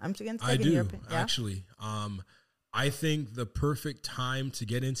the time to get into tech? I do, actually. I think the perfect time to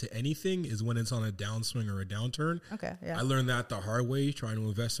get into anything is when it's on a downswing or a downturn. Okay, yeah. I learned that the hard way trying to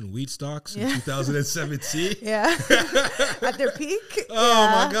invest in wheat stocks in 2017. Yeah. At their peak.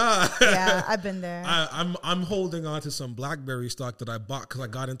 Oh my God. Yeah, I've been there. I'm holding on to some BlackBerry stock that I bought because I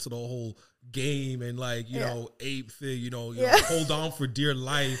got into the whole game and ape thing, hold on for dear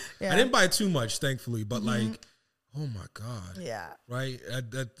life. Yeah. I didn't buy too much, thankfully, but oh my God. Yeah. Right.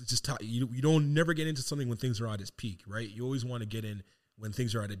 That just you don't never get into something when things are at its peak, right? You always want to get in when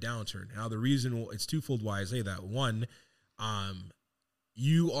things are at a downturn. Now the reason, it's twofold why I say that. One,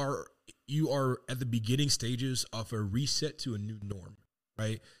 you are at the beginning stages of a reset to a new norm,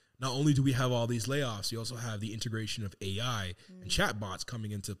 right? Not only do we have all these layoffs, you also have the integration of AI and chatbots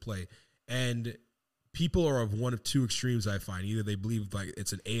coming into play. And people are of one of two extremes, I find. Either they believe like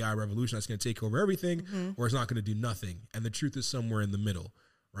it's an AI revolution that's going to take over everything, or it's not going to do nothing. And the truth is somewhere in the middle,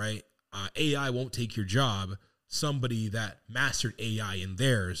 right? AI won't take your job. Somebody that mastered AI in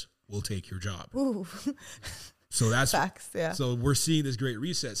theirs will take your job. Ooh. So that's facts, yeah. So we're seeing this great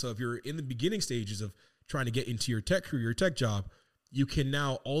reset. So if you're in the beginning stages of trying to get into your tech career, your tech job, you can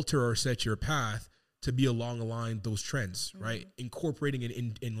now alter or set your path to be along the line those trends, right? Incorporating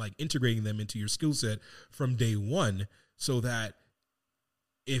and like integrating them into your skill set from day one, so that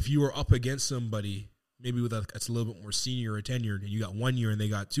if you are up against somebody, maybe that's a little bit more senior or tenured, and you got 1 year and they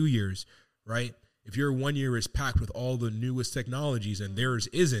got 2 years, right? If your 1 year is packed with all the newest technologies and theirs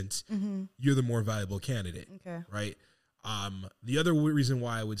isn't, you're the more valuable candidate, right? The other reason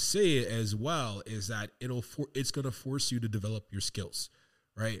why I would say it as well is that it's going to force you to develop your skills,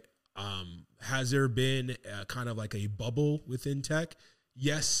 right? Has there been kind of like a bubble within tech?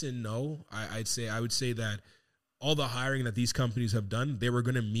 Yes and no. I would say that all the hiring that these companies have done, they were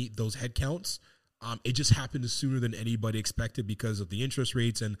going to meet those headcounts. It just happened sooner than anybody expected because of the interest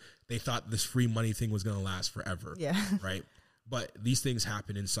rates, and they thought this free money thing was going to last forever. Yeah. Right. But these things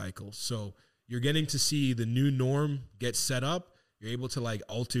happen in cycles. So you're getting to see the new norm get set up. You're able to like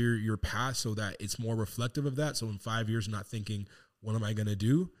alter your path so that it's more reflective of that. So in 5 years, you're not thinking, what am I going to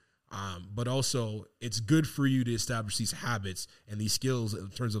do? But also it's good for you to establish these habits and these skills in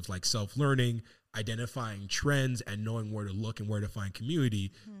terms of like self-learning, identifying trends, and knowing where to look and where to find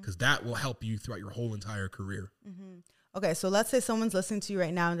community, because that will help you throughout your whole entire career. Okay, so let's say someone's listening to you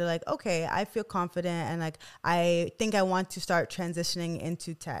right now and they're like, okay, I feel confident and like I think I want to start transitioning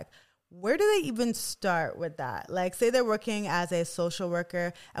into tech. Where do they even start with that? Like, say they're working as a social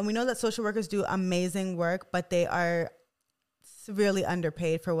worker, and we know that social workers do amazing work, but they are severely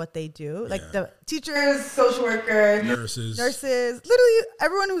underpaid for what they do. Like the teachers, social workers, nurses, literally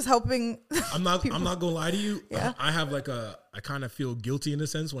everyone who's helping. I'm not gonna lie to you. I have like I kind of feel guilty in a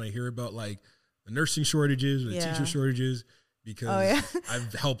sense when I hear about like the nursing shortages or the teacher shortages, because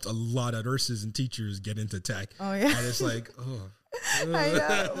I've helped a lot of nurses and teachers get into tech. And it's like, I know.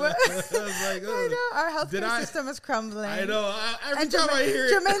 I know. Our healthcare system is crumbling. I know. Every time I hear it,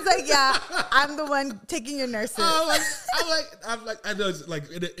 Jermaine's like, yeah, I'm the one taking your nurses. I'm like, I know it's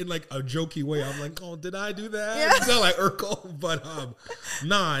like in like a jokey way. I'm like, oh, did I do that? Yeah. It's not like Urkel, but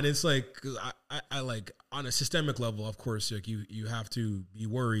nah. And it's like, I like on a systemic level, of course, like you have to be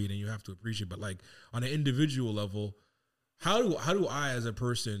worried and you have to appreciate, but like on an individual level, how do I as a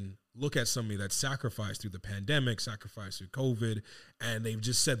person look at somebody that's sacrificed through the pandemic, sacrificed through COVID, and they've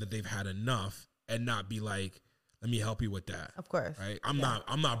just said that they've had enough, and not be like, let me help you with that. Of course. Right. I'm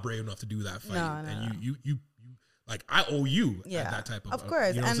not brave enough to do that fight. No. You like, I owe you at that type of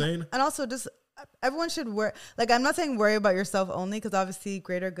course. You know what I'm saying? And also just everyone should work. Like, I'm not saying worry about yourself only, because obviously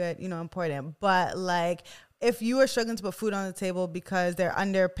greater good, important. But like, if you are struggling to put food on the table because they're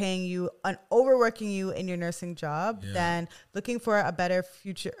underpaying you and overworking you in your nursing job, then looking for a better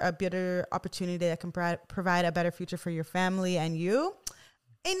future, a better opportunity that can provide a better future for your family and you,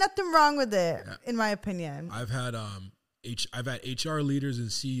 ain't nothing wrong with it, in my opinion. I've had HR leaders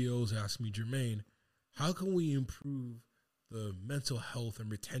and CEOs ask me, Jermaine, how can we improve the mental health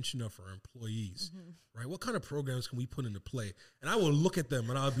and retention of our employees, right? What kind of programs can we put into play? And I will look at them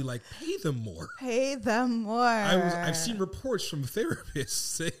and I'll be like, pay them more. Pay them more. I've seen reports from therapists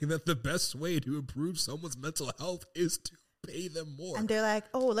saying that the best way to improve someone's mental health is to pay them more. And they're like,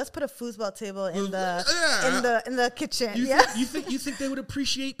 oh, let's put a foosball table in the kitchen. You think they would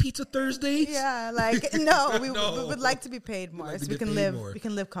appreciate Pizza Thursdays? Yeah, like no, we would like to be paid more so we can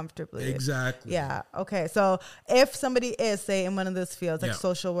live comfortably. Exactly. Yeah. Okay. So if somebody is, say, in one of those fields like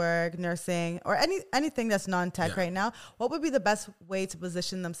social work, nursing, or anything that's non-tech right now, what would be the best way to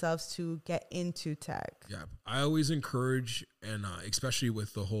position themselves to get into tech? Yeah, I always encourage, and especially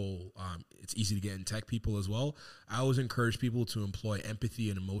with the whole, it's easy to get in tech people as well. I always encourage people to employ empathy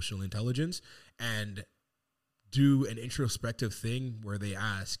and emotional intelligence and do an introspective thing where they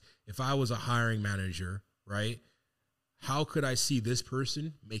ask, if I was a hiring manager, right, how could I see this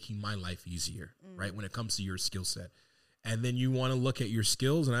person making my life easier, right, when it comes to your skill set? And then you want to look at your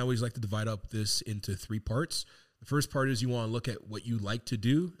skills, and I always like to divide up this into 3 parts. The first part is you want to look at what you like to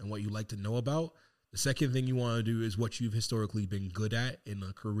do and what you like to know about. The second thing you want to do is what you've historically been good at in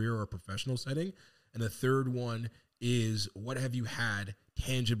a career or a professional setting. And the third one is what have you had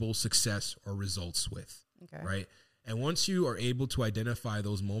tangible success or results with, right? And once you are able to identify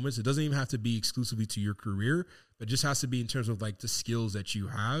those moments, it doesn't even have to be exclusively to your career, but it just has to be in terms of like the skills that you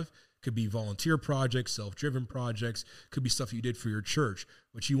have. Could be volunteer projects, self-driven projects, could be stuff you did for your church,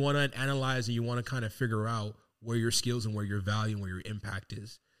 but you want to analyze and you want to kind of figure out where your skills and where your value and where your impact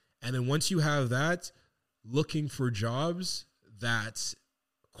is. And then once you have that, looking for jobs that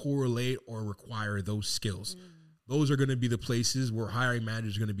correlate or require those skills. Those are going to be the places where hiring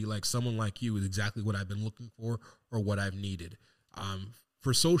managers are going to be like, someone like you is exactly what I've been looking for or what I've needed.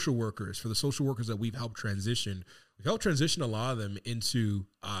 For social workers, for the social workers that we've helped transition a lot of them into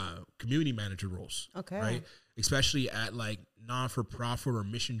community manager roles, right? Especially at like non-for-profit or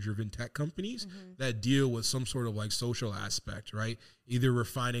mission-driven tech companies that deal with some sort of like social aspect, right? Either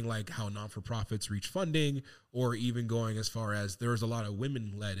refining like how non-for-profits reach funding, or even going as far as there's a lot of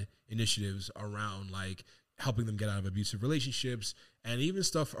women-led initiatives around like helping them get out of abusive relationships, and even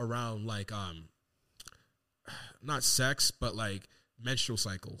stuff around like not sex, but like menstrual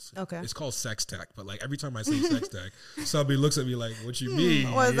cycles. It's called sex tech, but like every time I say sex tech, somebody looks at me like, what you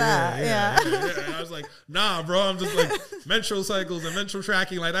mean? What's that? Yeah. And I was like, nah, bro, I'm just like menstrual cycles and menstrual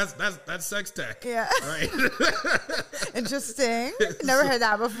tracking, like that's sex tech. Yeah. Right. Interesting. Never heard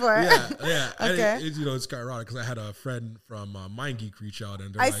that before. Yeah. Okay. And it's kind of ironic because I had a friend from MindGeek reach out,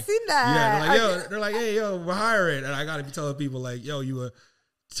 and they're seen that. Yeah, they're like, hey, yo, we're hiring, and I gotta be telling people like, yo, you a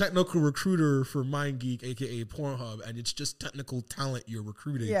technical recruiter for MindGeek, aka Pornhub, and it's just technical talent you're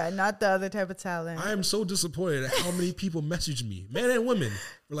recruiting. Yeah, not the other type of talent. I am so disappointed at how many people message me, men and women.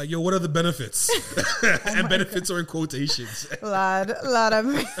 We're like, yo, what are the benefits? And benefits are in quotations. A lot of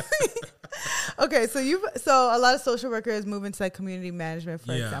Okay, so a lot of social workers move into like community management,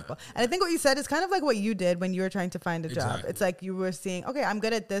 for example. And I think what you said is kind of like what you did when you were trying to find a job. It's like you were seeing, okay, I'm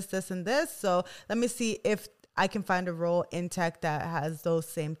good at this, this, and this, so let me see if I can find a role in tech that has those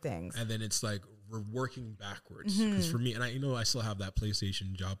same things. And then it's like we're working backwards. Because for me, and I still have that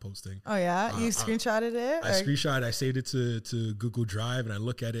PlayStation job posting. Oh, yeah? You screenshotted it? I saved it to Google Drive, and I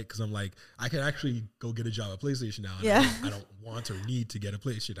look at it because I'm like, I can actually go get a job at PlayStation now. I don't want or need to get a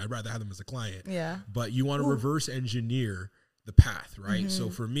PlayStation. I'd rather have them as a client. Yeah. But you want to reverse engineer the path, right? So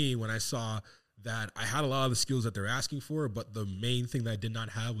for me, when I saw that I had a lot of the skills that they're asking for, but the main thing that I did not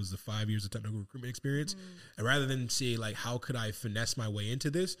have was the 5 years of technical recruitment experience. And rather than say like, how could I finesse my way into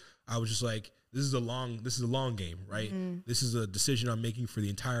this? I was just like, this is a long game, right? This is a decision I'm making for the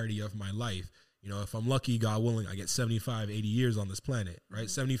entirety of my life. If I'm lucky, God willing, I get 75, 80 years on this planet, right?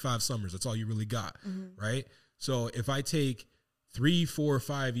 75 summers. That's all you really got, right? So if I take 3, 4,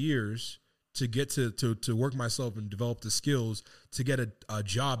 5 years to get to work myself and develop the skills to get a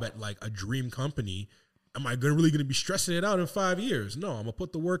job at like a dream company, am I really going to be stressing it out in 5 years? No, I'm going to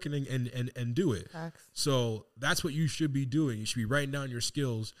put the work in and do it. Facts. So that's what you should be doing. You should be writing down your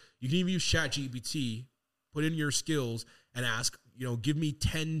skills. You can even use ChatGPT, put in your skills and ask, give me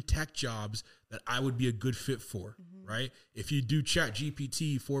 10 tech jobs that I would be a good fit for, right? If you do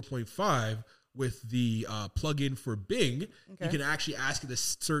ChatGPT 4.5, with the plugin for Bing, you can actually ask it to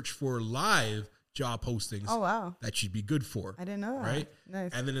search for live job postings Oh, wow. that you'd be good for. I didn't know that. Right?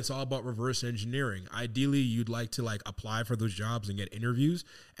 Nice. And then it's all about reverse engineering. Ideally, you'd like to like apply for those jobs and get interviews,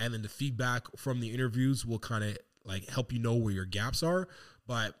 and then the feedback from the interviews will kind of like help you know where your gaps are.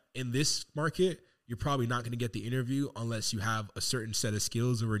 But in this market, you're probably not going to get the interview unless you have a certain set of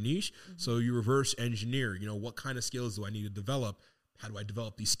skills or a niche. Mm-hmm. So you reverse engineer, you know, what kind of skills do I need to develop? How do I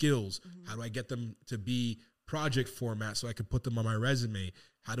develop these skills? Mm-hmm. How do I get them to be project format so I can put them on my resume?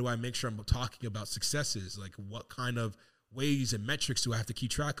 How do I make sure I'm talking about successes? Like what kind of ways and metrics do I have to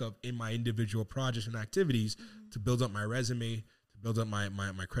keep track of in my individual projects and activities to build up my resume, to build up my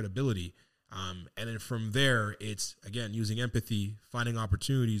credibility? And then from there, it's, again, using empathy, finding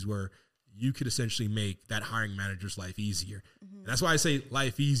opportunities where you could essentially make that hiring manager's life easier. And that's why I say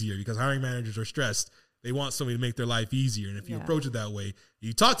life easier, because hiring managers are stressed. They want somebody to make their life easier. And if you approach it that way,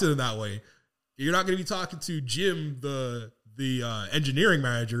 you talk to them that way, you're not going to be talking to Jim, the engineering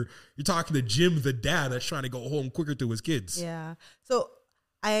manager. You're talking to Jim, the dad that's trying to go home quicker to his kids. Yeah. So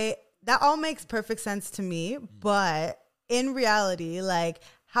that all makes perfect sense to me. But in reality, like,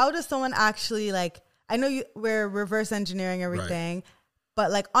 how does someone actually, like, I know we're reverse engineering everything, right,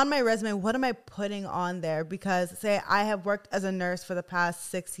 but like on my resume, what am I putting on there? Because say I have worked as a nurse for the past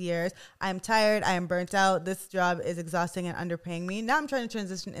 6 years. I'm tired. I am burnt out. This job is exhausting and underpaying me. Now I'm trying to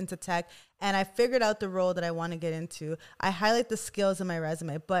transition into tech, and I figured out the role that I want to get into. I highlight the skills in my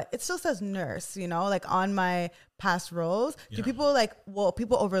resume, but it still says nurse, you know, like on my past roles. Yeah. Do people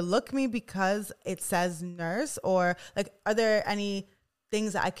people overlook me because it says nurse? Or like, are there any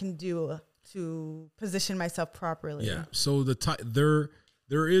things that I can do to position myself properly? Yeah. So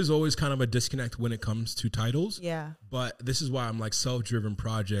there is always kind of a disconnect when it comes to titles. Yeah. But this is why I'm like self-driven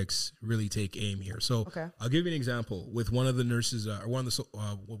projects really take aim here. So I'll give you an example with one of the nurses, one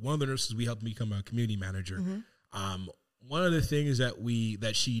of the nurses we helped become a community manager. Mm-hmm. One of the things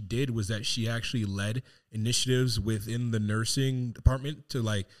that she did was that she actually led initiatives within the nursing department to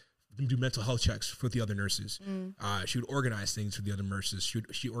like do mental health checks for the other nurses. She would organize things for the other nurses.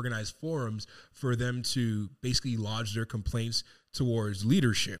 She organized forums for them to basically lodge their complaints towards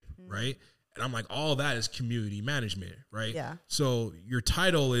leadership, right? And I'm like, all that is community management, right? Yeah. So your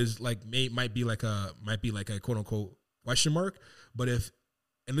title is like might be like a quote unquote question mark, but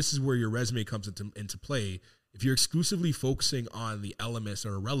and this is where your resume comes into play. If you're exclusively focusing on the elements that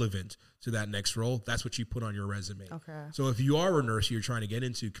are relevant to that next role, that's what you put on your resume. Okay. So if you are a nurse, you're trying to get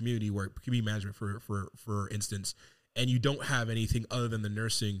into community work, community management, for instance, and you don't have anything other than the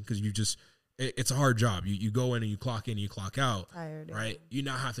nursing, because it's a hard job. You go in and you clock in and you clock out, tired, right? You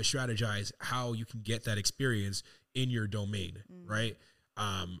now have to strategize how you can get that experience in your domain, right?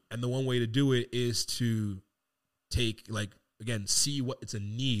 And the one way to do it is to take, like, again, see what it's a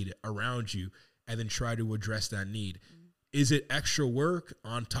need around you, and then try to address that need. Is it extra work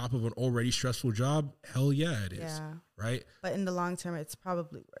on top of an already stressful job? Hell yeah, it is. Yeah. Right? But in the long term, it's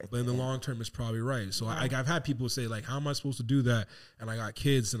probably worth it. But in the long term, it's probably right. So I've had people say, like, how am I supposed to do that? And I got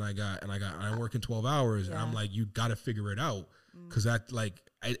kids and I'm working 12 hours. And I'm like, you got to figure it out. Because that, like,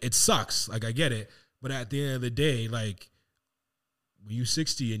 it sucks. Like, I get it. But at the end of the day, like, when you're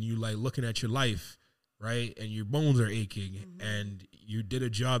 60 and you like looking at your life, right? And your bones are aching and you did a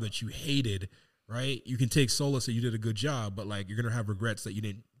job that you hated, right? You can take solace that you did a good job, but like you're going to have regrets that you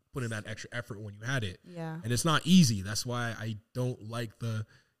didn't put in that extra effort when you had it. Yeah. And it's not easy. That's why I don't like the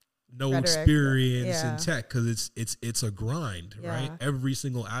experience in tech, because it's a grind, right? Every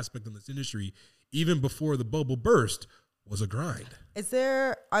single aspect in this industry, even before the bubble burst, was a grind.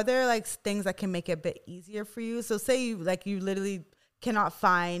 Are there like things that can make it a bit easier for you? So say you literally cannot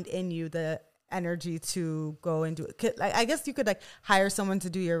find in you the energy to go and do it. I guess you could like hire someone to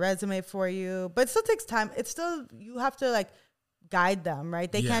do your resume for you, but it still takes time. You have to like guide them, right?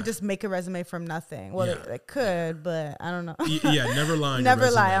 They can't just make a resume from nothing. Well, they could, but I don't know. Never lie on never your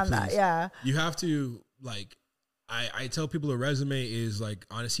resume, lie on please. that. Yeah. You have to, like, I tell people a resume is like,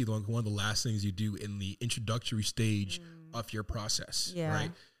 honestly, one of the last things you do in the introductory stage of your process,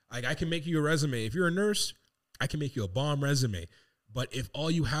 right? Like, I can make you a resume. If you're a nurse, I can make you a bomb resume. But if all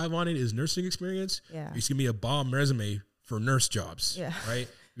you have on it is nursing experience, it's going to be a bomb resume for nurse jobs, right?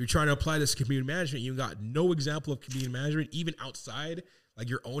 If you're trying to apply this to community management, you got no example of community management, even outside like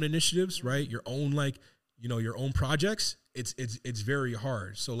your own initiatives, right? Your own, like, your own projects. It's very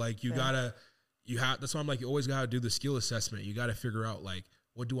hard. So like that's why I'm like, you always got to do the skill assessment. You got to figure out like,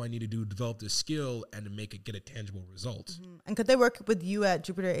 what do I need to do to develop this skill and to make it get a tangible result? And could they work with you at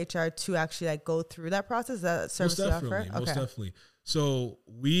Jupiter HR to actually like go through that process? That service most definitely. So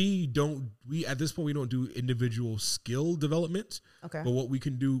we at this point, we don't do individual skill development. Okay. But what we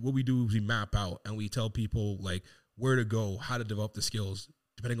do is we map out and we tell people like where to go, how to develop the skills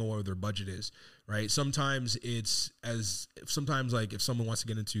depending on what their budget is, right? Sometimes like if someone wants to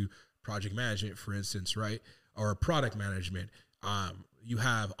get into project management, for instance, right, or product management, you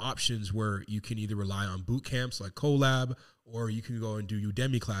have options where you can either rely on boot camps like Colab, or you can go and do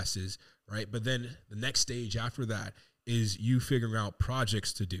Udemy classes, right? But then the next stage after that is you figuring out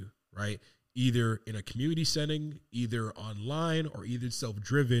projects to do, right? Either in a community setting, either online, or either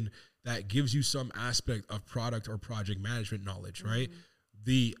self-driven, that gives you some aspect of product or project management knowledge, right?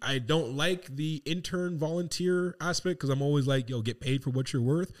 I don't like the intern volunteer aspect because I'm always like, yo, get paid for what you're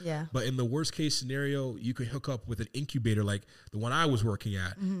worth. Yeah. But in the worst case scenario, you could hook up with an incubator like the one I was working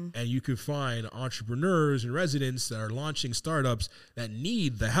at, and you could find entrepreneurs and residents that are launching startups that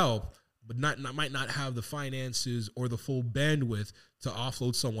need the help, but might not have the finances or the full bandwidth to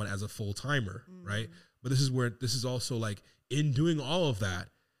offload someone as a full timer, right? But this is also like, in doing all of that,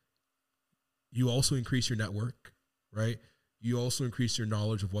 you also increase your network, right? You also increase your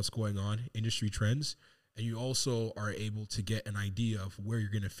knowledge of what's going on, industry trends, and you also are able to get an idea of where you're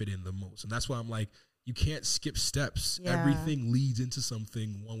going to fit in the most. And that's why I'm like, you can't skip steps. Yeah. Everything leads into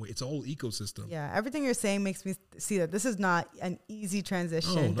something one way. It's a whole ecosystem. Yeah, everything you're saying makes me see that this is not an easy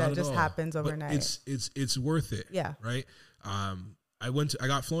transition that just happens overnight. But it's worth it. Yeah. Right? I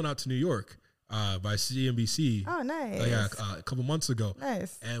got flown out to New York by CNBC. Oh, nice. A couple months ago.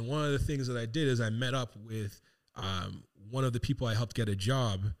 Nice. And one of the things that I did is I met up with one of the people I helped get a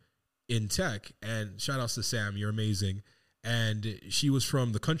job in tech, and shout outs to Sam, you're amazing. And she was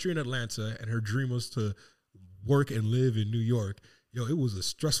from the country in Atlanta, and her dream was to work and live in New York. Yo, it was a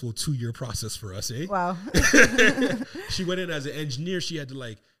stressful 2-year process for us, eh? Wow. She went in as an engineer. She had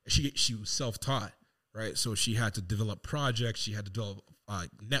to she was self-taught, right? So she had to develop projects. She had to develop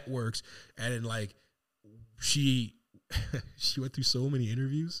networks. And then she went through so many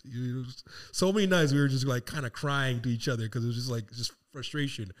interviews. It was so many nights we were just like kind of crying to each other because it was just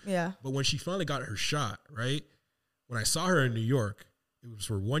frustration. Yeah. But when she finally got her shot, right? When I saw her in New York, it was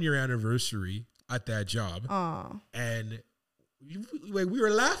her 1-year anniversary at that job. Aww. And we were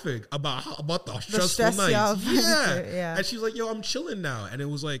laughing about the stressful nights. Yeah. And she's like, yo, I'm chilling now. And it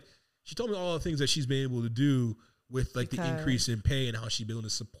was like, she told me all the things that she's been able to do with the increase in pay and how she's been able to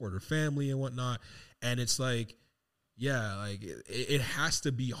support her family and whatnot. And it's like, yeah, it has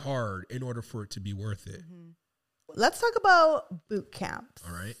to be hard in order for it to be worth it. Let's talk about boot camps.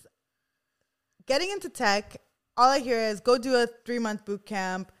 All right. Getting into tech, all I hear is go do a 3-month boot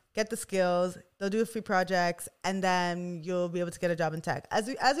camp, get the skills, they'll do a few projects, and then you'll be able to get a job in tech. As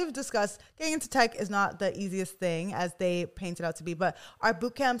we've discussed, getting into tech is not the easiest thing as they paint it out to be, but are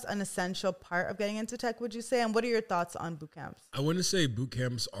boot camps an essential part of getting into tech, would you say? And what are your thoughts on boot camps? I wouldn't say boot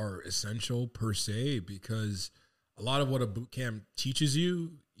camps are essential per se, because a lot of what a boot camp teaches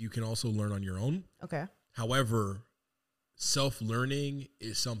you, you can also learn on your own. Okay. However, self-learning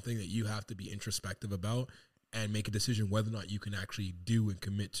is something that you have to be introspective about and make a decision whether or not you can actually do and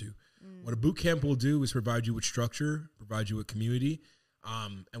commit to. What a boot camp will do is provide you with structure, provide you with community,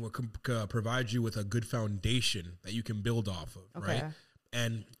 and will provide you with a good foundation that you can build off of, right?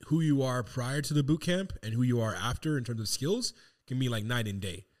 And who you are prior to the boot camp and who you are after in terms of skills can be like night and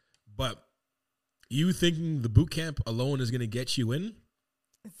day. But you thinking the boot camp alone is going to get you in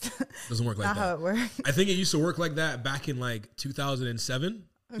doesn't work like that. Not how it works. I think it used to work like that back in 2007.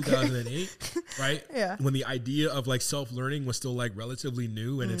 2008, right? Yeah. When the idea of self-learning was still relatively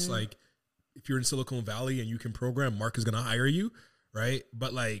new, and it's if you're in Silicon Valley and you can program, Mark is gonna hire you, right?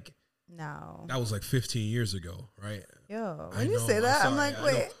 But no, that was 15 years ago, right? Yo, when you say that, I'm like,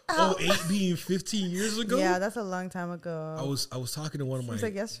 wait, 08 being 15 years ago? Yeah, that's a long time ago. I was talking to one of my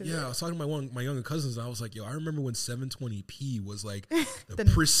yesterday. Yeah, I was talking to my younger cousins, and I was like, yo, I remember when 720p was the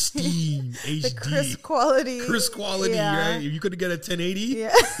pristine HD, the crisp quality, right? If you couldn't get a 1080,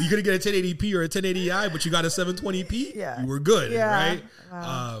 you couldn't get a 1080p or a 1080i, but you got a 720p, you were good, right?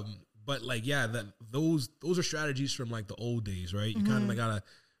 Wow. But those are strategies from the old days, right? You kind of gotta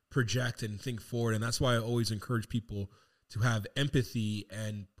project and think forward, and that's why I always encourage people to have empathy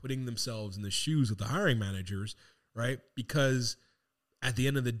and putting themselves in the shoes of the hiring managers, right? Because at the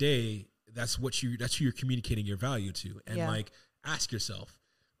end of the day, that's who you're communicating your value to. And ask yourself,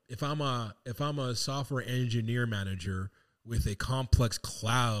 if I'm a software engineer manager with a complex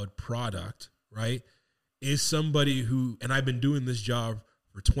cloud product, right? Is somebody who, and I've been doing this job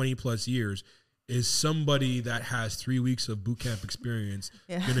for 20 plus years, is somebody that has 3 weeks of boot camp experience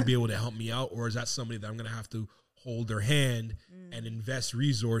going to be able to help me out? Or is that somebody that I'm going to have to hold their hand and invest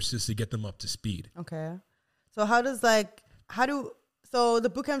resources to get them up to speed? Okay. So so the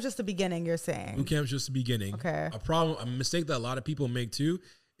boot camp's just the beginning, you're saying? Boot camp's just the beginning. Okay. A mistake that a lot of people make too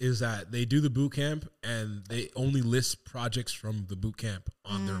is that they do the boot camp and they only list projects from the boot camp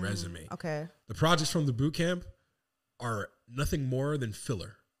on their resume. Okay. The projects from the boot camp are nothing more than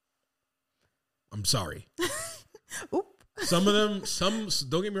filler. I'm sorry. Oop. Some of them,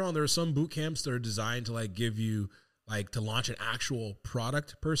 don't get me wrong, there are some boot camps that are designed to like give you like to launch an actual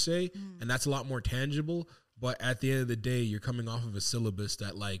product per se, and that's a lot more tangible. But at the end of the day, you're coming off of a syllabus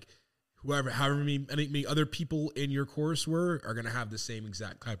that like however many other people in your course are going to have the same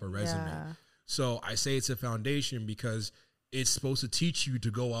exact type of resume. Yeah. So I say it's a foundation because it's supposed to teach you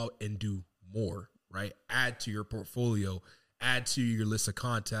to go out and do more, right? Add to your portfolio, add to your list of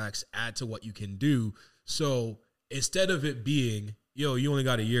contacts, add to what you can do. So instead of it being, you only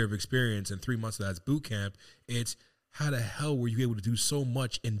got a year of experience and 3 months of that's boot camp, it's how the hell were you able to do so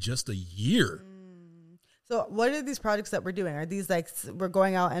much in just a year? So what are these projects that we're doing? Are these like we're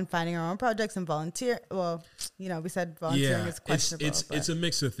going out and finding our own projects and volunteer? Well, we said volunteering is questionable. It's a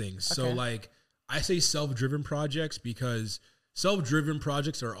mix of things. Okay. So like I say self-driven projects because self-driven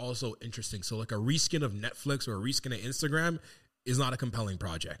projects are also interesting. So like a reskin of Netflix or a reskin of Instagram is not a compelling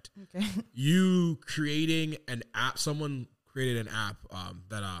project. Okay. You creating an app, someone created an app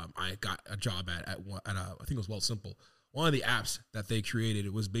that I got a job at I think it was Well Simple. One of the apps that they created,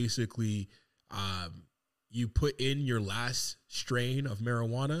 it was basically you put in your last strain of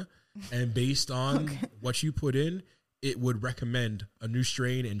marijuana, and based on what you put in, it would recommend a new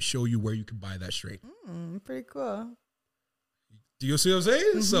strain and show you where you can buy that strain. Pretty cool. Do you see what I'm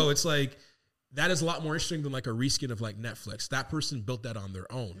saying? Mm-hmm. So it's like, that is a lot more interesting than like a reskin of like Netflix. That person built that on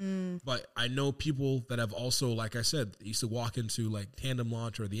their own. But I know people that have also, like I said, used to walk into like Tandem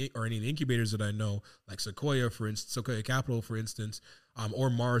Launch or any of the incubators that I know, like Sequoia Capital, for instance, or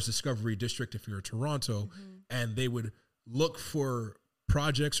Mars Discovery District if you're in Toronto, and they would look for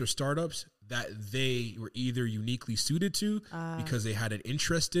projects or startups that they were either uniquely suited to because they had an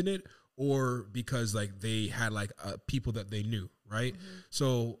interest in it, or because like they had like people that they knew, right?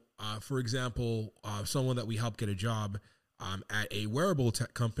 So for example, someone that we helped get a job at a wearable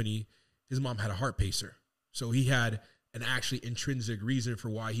tech company, his mom had a heart pacer. So he had an actually intrinsic reason for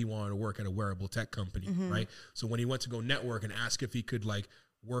why he wanted to work at a wearable tech company, right? So when he went to go network and ask if he could like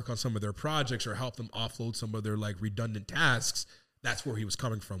work on some of their projects or help them offload some of their like redundant tasks, that's where he was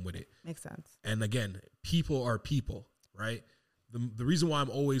coming from with it. Makes sense. And again, people are people, right? The reason why I'm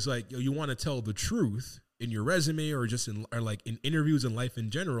always like, you want to tell the truth in your resume or just in interviews and life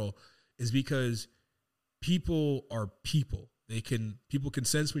in general is because people are people. People can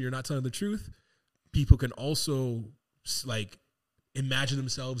sense when you're not telling the truth. People can also like imagine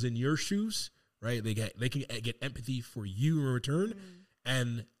themselves in your shoes, right? They can get empathy for you in return.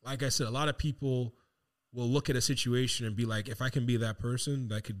 And like I said, a lot of people will look at a situation and be like, if I can be that person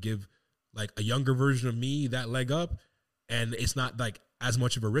that could give like a younger version of me that leg up, and it's not like as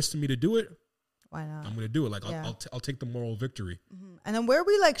much of a risk to me to do it, why not? I'm going to do it. Like I'll take the moral victory. And then where are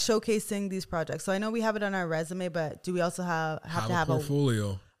we like showcasing these projects? So I know we have it on our resume, but do we also have to have a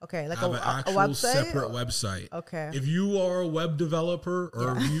portfolio? Okay, like have an actual website? Separate website. Okay. If you are a web developer,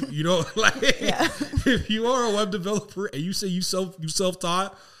 or if you are a web developer and you say you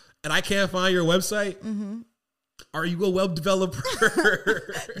self-taught, and I can't find your website, are you a web developer?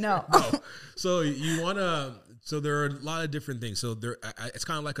 No. So you want to. So there are a lot of different things. So it's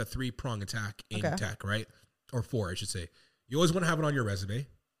kind of like a 3-prong attack in tech, right? Or 4, I should say. You always want to have it on your resume.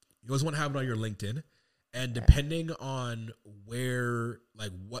 You always want to have it on your LinkedIn. And depending on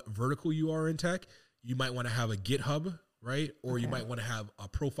what vertical you are in tech, you might want to have a GitHub, right? Or you might want to have a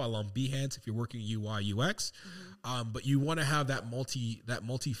profile on Behance if you're working UI UX. But you want to have that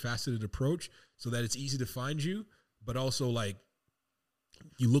multifaceted approach so that it's easy to find you, but also like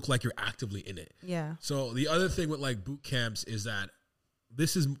you look like you're actively in it. Yeah. So the other thing with like boot camps is that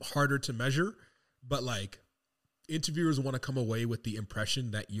this is harder to measure, but like interviewers want to come away with the impression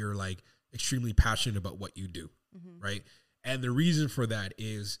that you're like extremely passionate about what you do, right? And the reason for that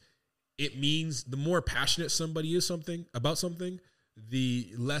is it means the more passionate somebody is about something, the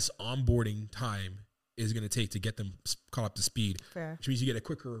less onboarding time is going to take to get them caught up to speed. Fair. Which means you get a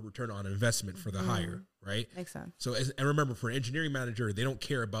quicker return on investment for the hire, right? Makes sense. So, and remember, for an engineering manager, they don't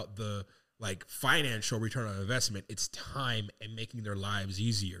care about the like financial return on investment. It's time and making their lives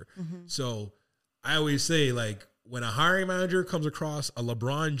easier. So I always say, like, when a hiring manager comes across a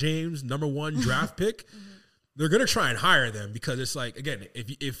LeBron James #1 draft pick, they're going to try and hire them because it's like, again,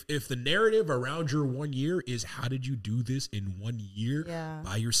 if the narrative around your 1 year is how did you do this in 1 year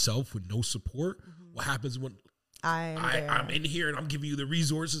by yourself with no support? What happens when I'm in here and I'm giving you the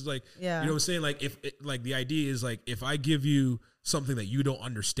resources? Like, you know what I'm saying? Like, like the idea is like, if I give you something that you don't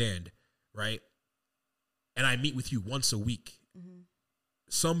understand, right? And I meet with you once a week,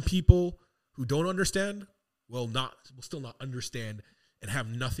 some people who don't understand will still not understand and have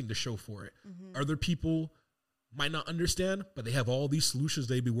nothing to show for it. Other people might not understand, but they have all these solutions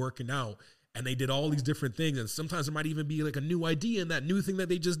they be working out, and they did all these different things. And sometimes there might even be like a new idea in that new thing that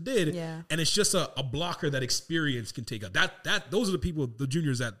they just did. Yeah. And it's just a blocker that experience can take out. Those are the people, the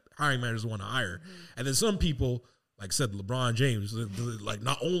juniors that hiring managers want to hire. And then some people, like I said, LeBron James, like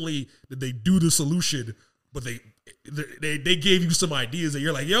not only did they do the solution, but they gave you some ideas that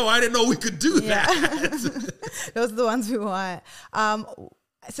you're like, yo, I didn't know we could do that. Those are the ones we want.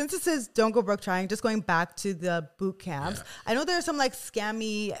 Since it says don't go broke trying, just going back to the boot camps, I know there are some like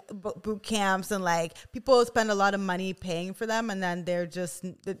scammy boot camps and like people spend a lot of money paying for them and then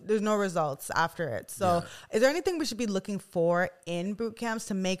there's no results after it. So is there anything we should be looking for in boot camps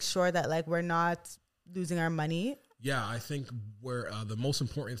to make sure that like we're not losing our money? Yeah, I think where the most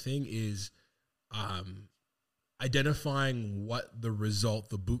important thing is identifying what the result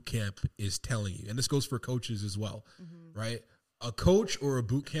the boot camp is telling you. And this goes for coaches as well, right? A coach or a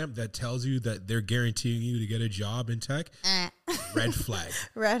boot camp that tells you that they're guaranteeing you to get a job in tech, red flag.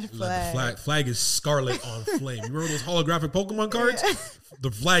 Red flag. Like the flag is scarlet on flame. You remember those holographic Pokemon cards? The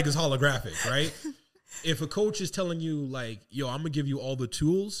flag is holographic, right? If a coach is telling you like, yo, I'm gonna give you all the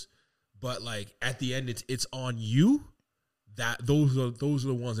tools, but like at the end it's on you, those are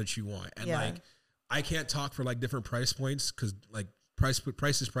the ones that you want. And like I can't talk for like different price points because like price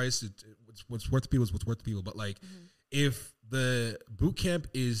is price. What's worth to people is what's worth to people. But like if the boot camp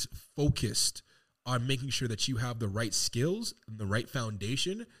is focused on making sure that you have the right skills and the right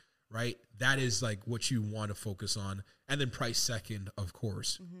foundation, right? That is like what you want to focus on. And then price second, of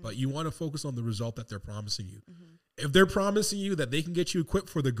course. But you want to focus on the result that they're promising you. If they're promising you that they can get you equipped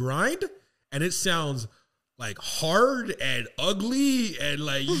for the grind and it sounds like hard and ugly and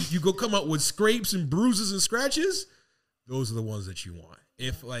like you go come out with scrapes and bruises and scratches, those are the ones that you want.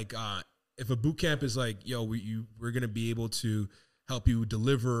 If like, if a boot camp is like, yo, we're going to be able to help you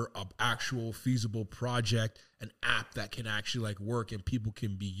deliver an actual feasible project, an app that can actually like work and people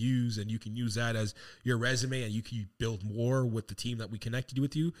can be used and you can use that as your resume and you can build more with the team that we connected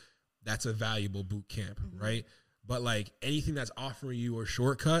with you, that's a valuable boot camp, right? But like anything that's offering you a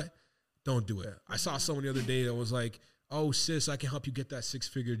shortcut, don't do it. I saw someone the other day that was like, oh, sis, I can help you get that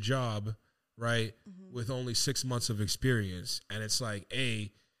 6-figure job, right, with only 6 months of experience. And it's like,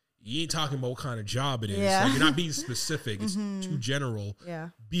 A, you ain't talking about what kind of job it is. Yeah. Like, you're not being specific. It's too general. Yeah.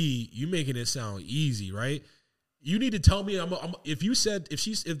 B, you making it sound easy, right? You need to tell me if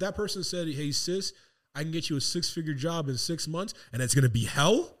that person said, hey, sis, I can get you a 6-figure job in 6 months and it's going to be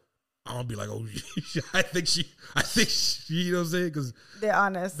hell. I'll be like, oh, I think she, you know what I'm saying? Because they're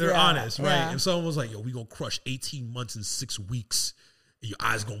honest. They're honest, right? Yeah. If someone was like, yo, we going to crush 18 months in 6 weeks. And your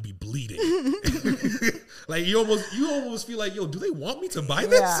eyes gonna be bleeding. Like you almost feel like, yo, do they want me to buy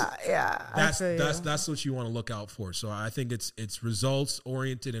this? Yeah. That's what you want to look out for. So I think it's results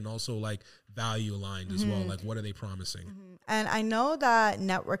oriented and also like value aligned as well. Like what are they promising? And I know that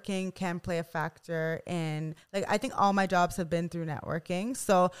networking can play a factor in, like, I think all my jobs have been through networking.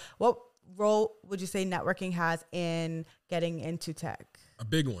 So what role would you say networking has in getting into tech? A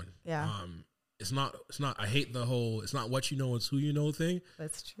big one. Yeah. It's not, I hate the whole, it's not what you know, it's who you know thing.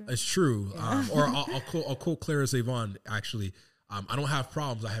 That's true. It's true. Yeah. Or I'll quote Clara Zavon, actually. I don't have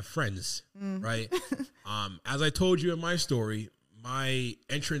problems. I have friends, right? As I told you in my story, my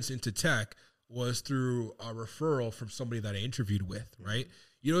entrance into tech was through a referral from somebody that I interviewed with, right?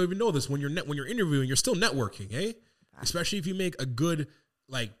 You don't even know this when you're interviewing, you're still networking, eh? Especially if you make a good,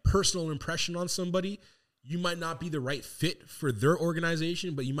 like, personal impression on somebody. You might not be the right fit for their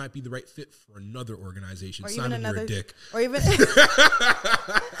organization, but you might be the right fit for another organization. Or Simon, even another, you're a dick. Or even,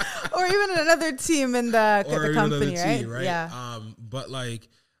 or even another team in the company, right? Team, right? Yeah. But like,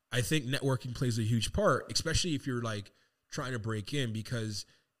 I think networking plays a huge part, especially if you're like trying to break in, because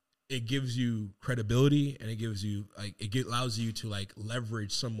it gives you credibility and it gives you like, it allows you to like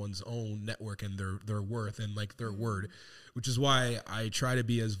leverage someone's own network and their worth and like their word, which is why I try to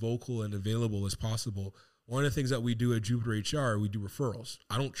be as vocal and available as possible. One of the things that we do at Jupiter HR, we do referrals.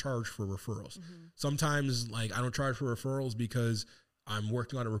 I don't charge for referrals. Sometimes like I don't charge for referrals because I'm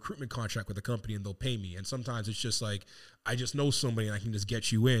working on a recruitment contract with a company and they'll pay me. And sometimes it's just like, I just know somebody and I can just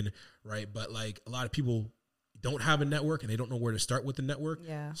get you in, right? But like a lot of people don't have a network and they don't know where to start with the network.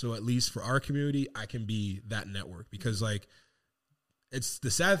 Yeah. So at least for our community, I can be that network, because like, it's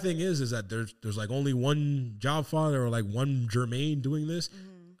the sad thing is that there's like only one Jobfather or like one Jermaine doing this.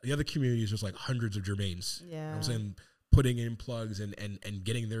 The other communities, there's like hundreds of Jermaines. Yeah. You know what I'm saying? Putting in plugs and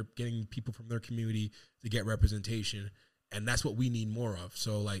getting people from their community to get representation. And that's what we need more of.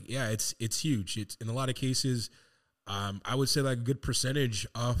 So like, yeah, it's huge. It's in a lot of cases, I would say like a good percentage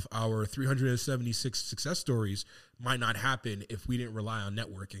of our 376 success stories might not happen if we didn't rely on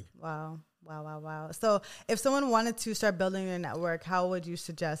networking. Wow. So if someone wanted to start building their network, how would you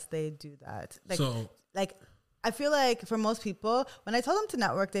suggest they do that? Like I feel like for most people, when I tell them to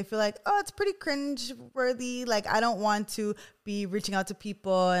network, they feel like, oh, it's pretty cringe worthy. Like, I don't want to be reaching out to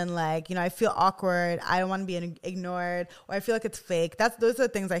people and like, I feel awkward. I don't want to be ignored, or I feel like it's fake. Those are the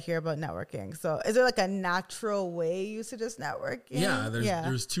things I hear about networking. So is there like a natural way you suggest networking? Yeah,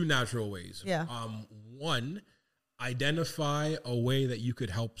 there's two natural ways. Yeah. One, identify a way that you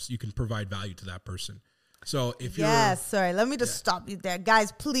can provide value to that person. So if sorry, let me just stop you there.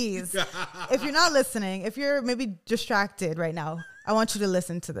 Guys, please, if you're not listening, if you're maybe distracted right now, I want you to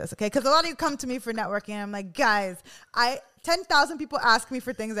listen to this, okay? Because a lot of you come to me for networking, and I'm like, guys, 10,000 people ask me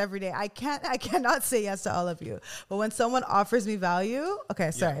for things every day. I cannot say yes to all of you. But when someone offers me value, okay,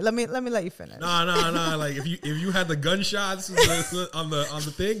 sorry, let me let you finish. No. Like if you had the gunshots on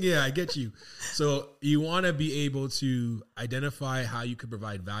the thing, I get you. So you want to be able to identify how you can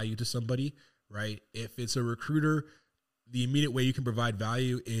provide value to somebody. Right. If it's a recruiter, the immediate way you can provide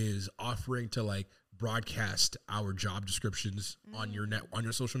value is offering to like broadcast our job descriptions on your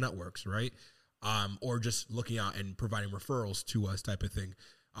social networks. Right. Or just looking out and providing referrals to us type of thing.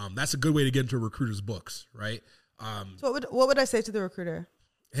 That's a good way to get into a recruiter's books. Right. So what would I say to the recruiter?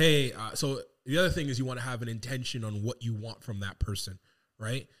 Hey, so the other thing is you want to have an intention on what you want from that person.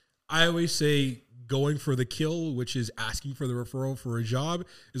 Right. I always say going for the kill, which is asking for the referral for a job,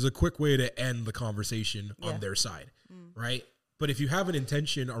 is a quick way to end the conversation on their side, right? But if you have an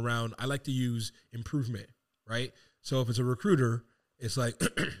intention around, I like to use improvement, right? So if it's a recruiter, it's like,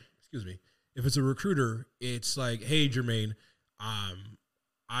 excuse me. If it's a recruiter, it's like, hey, Jermaine,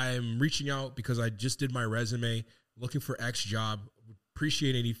 I'm reaching out because I just did my resume, looking for X job,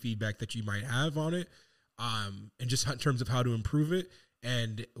 appreciate any feedback that you might have on it, and just in terms of how to improve it.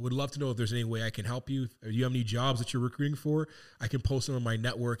 And would love to know if there's any way I can help you. Or do you have any jobs that you're recruiting for? I can post them on my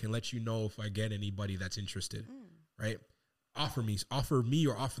network and let you know if I get anybody that's interested, right? Offer me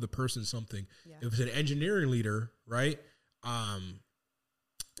or offer the person something. Yeah. If it's an engineering leader, right?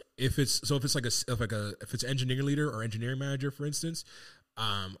 If it's engineering leader or engineering manager, for instance,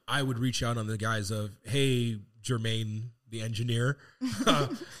 I would reach out on the guise of, hey, Jermaine, the engineer,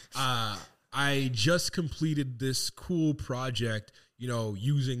 I just completed this cool project,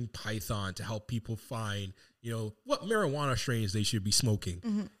 using Python to help people find, what marijuana strains they should be smoking.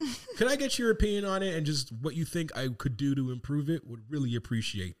 Mm-hmm. Could I get your opinion on it and just what you think I could do to improve it? Would really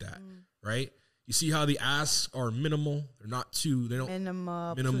appreciate that, right? You see how the asks are minimal. They're not too, they don't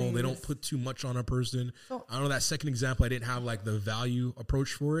minimal. Please. They don't put too much on a person. So, I don't know, that second example, I didn't have like the value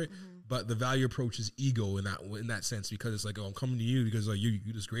approach for it, but the value approach is ego in that sense, because it's like, oh, I'm coming to you because like you're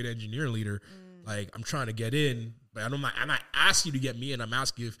this great engineer leader. Like I'm trying to get in, but I'm not asking you to get me in. I'm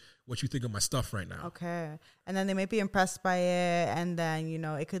asking you what you think of my stuff right now. Okay. And then they may be impressed by it, and then,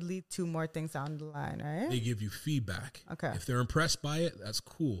 it could lead to more things down the line, right? They give you feedback. Okay. If they're impressed by it, that's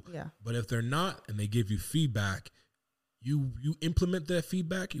cool. Yeah. But if they're not and they give you feedback, you implement that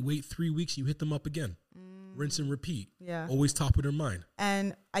feedback, you wait 3 weeks, you hit them up again. Rinse and repeat. Yeah. Always top of their mind.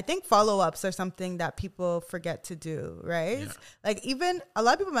 And I think follow-ups are something that people forget to do, right? Yeah. Like even a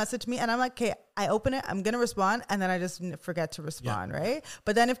lot of people message me and I'm like, okay, I open it, I'm going to respond. And then I just forget to respond, right?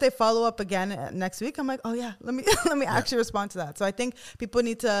 But then if they follow up again next week, I'm like, oh yeah, let me actually respond to that. So I think people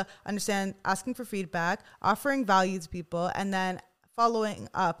need to understand asking for feedback, offering value to people, and then following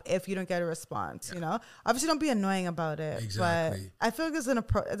up if you don't get a response, obviously don't be annoying about it. Exactly. But I feel like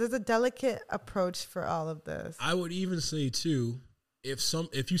there's a delicate approach for all of this. I would even say too,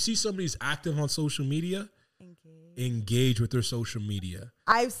 if you see somebody's active on social media, engage with their social media.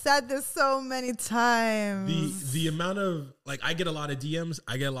 I've said this so many times. The amount of I get a lot of DMs,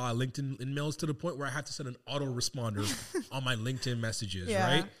 I get a lot of LinkedIn emails to the point where I have to send an auto responder on my LinkedIn messages,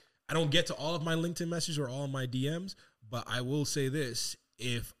 right? I don't get to all of my LinkedIn messages or all of my DMs, but I will say this: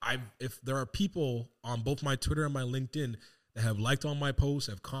 if there are people on both my Twitter and my LinkedIn that have liked on my posts,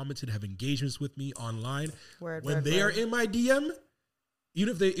 have commented, have engagements with me online, when they are in my DM,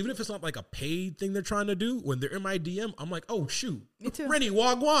 even if it's not like a paid thing they're trying to do, when they're in my DM, I'm like, oh shoot, me too. Rennie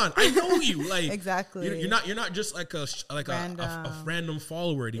Wagwan, I know you. Like exactly. You're not just like a random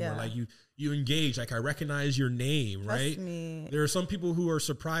follower anymore. Yeah. Like you engage, like I recognize your name, Trust right? me. There are some people who are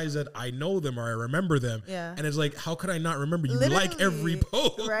surprised that I know them or I remember them. Yeah. And it's like, how could I not remember you? Literally, like every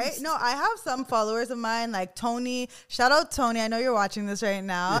post. Right? No, I have some followers of mine, like Tony. Shout out Tony. I know you're watching this right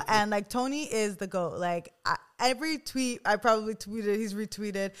now. And like Tony is the GOAT. Like every tweet I probably tweeted, he's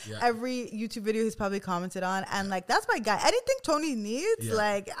retweeted. Yeah. Every YouTube video he's probably commented on. And like that's my guy. Anything Tony needs,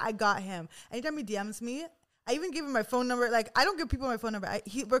 like I got him. Anytime he DMs me, I even gave him my phone number. Like, I don't give people my phone number.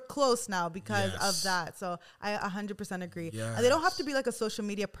 We're close now because of that. So I 100% agree. Yes. And they don't have to be like a social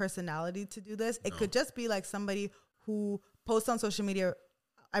media personality to do this. It could just be like somebody who posts on social media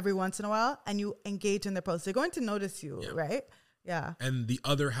every once in a while and you engage in their posts. They're going to notice you, right? Yeah. And the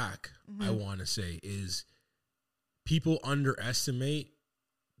other hack I want to say is people underestimate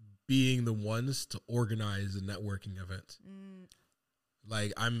being the ones to organize a networking event.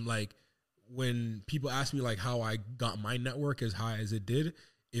 Like, I'm like, when people ask me like how I got my network as high as it did,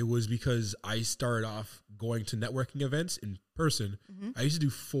 it was because I started off going to networking events in person. I used to do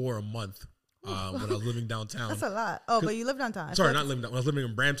 4 a month when I was living downtown. That's a lot. Oh, but you live downtown. Sorry, not living downtown. When I was living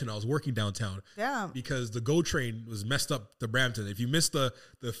in Brampton, I was working downtown. Damn. Because the GO train was messed up to Brampton. If you missed the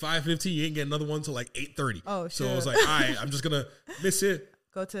 5:15, you ain't get another one till like 8:30. Oh, shit. So I was like, all right, I'm just going to miss it.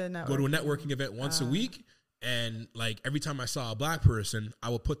 Go to a networking event once a week. And like every time I saw a black person, I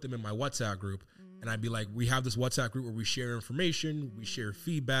would put them in my WhatsApp group. And I'd be like, we have this WhatsApp group where we share information, we share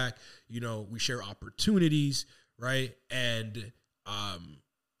feedback, we share opportunities, right? And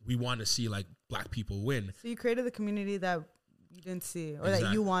we want to see like black people win. So you created the community that you didn't see or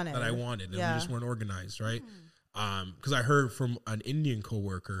that you wanted. That I wanted. And we just weren't organized, right? Because I heard from an Indian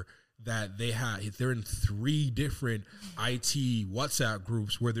coworker that they're in 3 different IT WhatsApp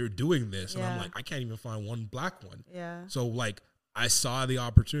groups where they're doing this. And I'm like, I can't even find one black one. Yeah. So like, I saw the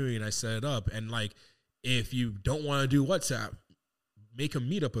opportunity and I set it up. And like, if you don't want to do WhatsApp, make a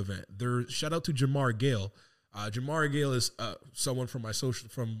meetup event. Shout out to Jamar Gale. Jamar Gale is someone from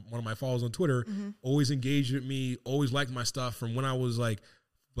one of my followers on Twitter. Always engaged with me, always liked my stuff from when I was like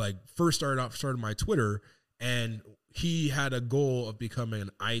first started my Twitter. And he had a goal of becoming an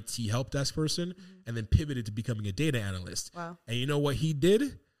IT help desk person and then pivoted to becoming a data analyst. Wow. And you know what he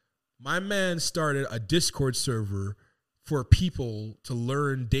did? My man started a Discord server for people to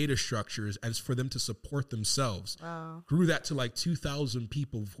learn data structures and for them to support themselves. Wow. Grew that to like 2,000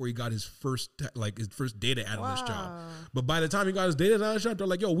 people before he got his first data analyst job. But by the time he got his data analyst job, they're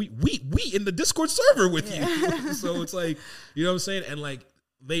like, yo, we in the Discord server with you. So it's like, you know what I'm saying? And like,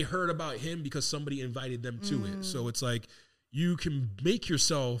 they heard about him because somebody invited them to it. So it's like, you can make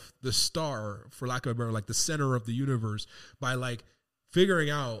yourself the star, for lack of a better, like the center of the universe by like figuring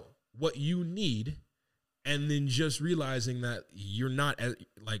out what you need. And then just realizing that you're not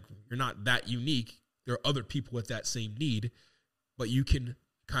that unique. There are other people with that same need, but you can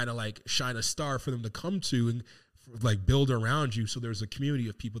kind of like shine a star for them to come to and like build around you. So there's a community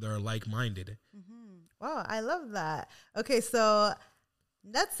of people that are like-minded. Wow, I love that. Okay, so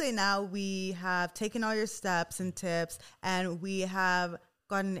let's say now we have taken all your steps and tips and we have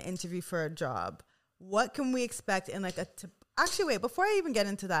gotten an interview for a job. What can we expect in like actually, wait, before I even get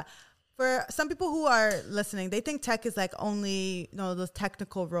into that, for some people who are listening, they think tech is like only, those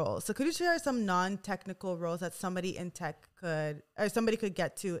technical roles. So could you share some non-technical roles that somebody in tech somebody could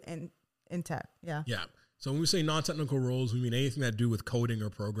get to in tech? Yeah. Yeah. So when we say non-technical roles, we mean anything that do with coding or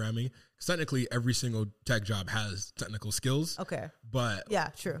programming. Because technically every single tech job has technical skills. Okay. But yeah,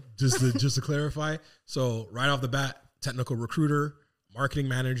 true. Just to clarify. So right off the bat, technical recruiter, marketing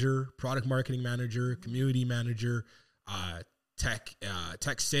manager, product marketing manager, community manager, tech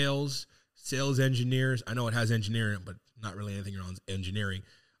sales engineers. I know it has engineering, but not really anything around engineering.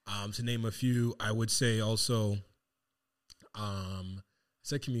 To name a few, I would say also,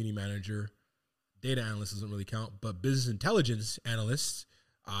 said community manager, data analyst doesn't really count, but business intelligence analysts,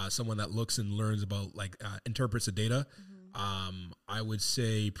 someone that looks and learns about interprets the data. I would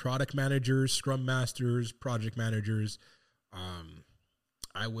say product managers, scrum masters, project managers.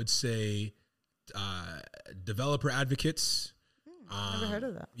 I would say developer advocates. Never heard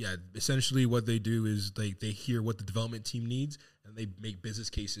of that. Yeah, essentially what they do is they hear what the development team needs and they make business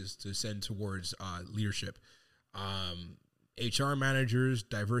cases to send towards leadership. HR managers,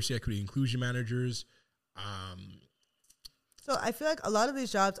 diversity, equity, inclusion managers. So I feel like a lot of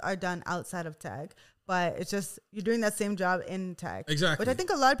these jobs are done outside of tech, but it's just you're doing that same job in tech. Exactly. Which I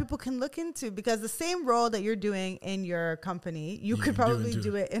think a lot of people can look into because the same role that you're doing in your company, you could probably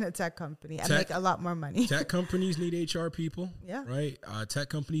do it in a tech company and make a lot more money. Tech companies need HR people. Yeah. Right? Tech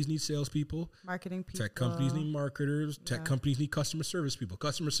companies need salespeople. Marketing people. Tech companies need marketers. Tech companies need customer service people.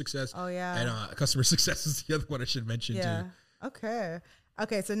 Customer success. Oh, yeah. And customer success is the other one I should mention too.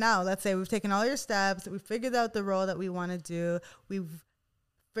 Okay, so now let's say we've taken all your steps. We've figured out the role that we want to do. We've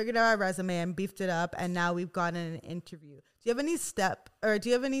figured out our resume and beefed it up, and now we've gotten an interview. Do you have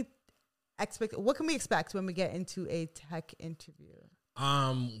any what can we expect when we get into a tech interview?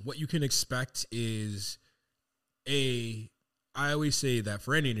 What you can expect is I always say that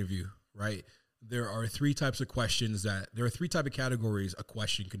for any interview, right, there are 3 types of questions there are 3 types of categories a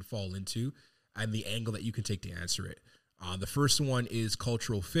question can fall into. and the angle that you can take to answer it. The first one is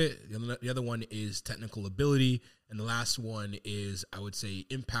cultural fit. The other one is technical ability. And the last one is, I would say,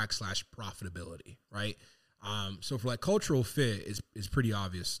 impact / profitability, right? So for like cultural fit is pretty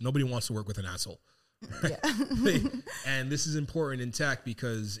obvious. Nobody wants to work with an asshole. Right? Yeah. And this is important in tech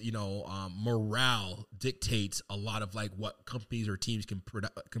because, morale dictates a lot of like what companies or teams can put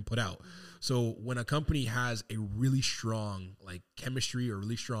out. Mm-hmm. So when a company has a really strong like chemistry or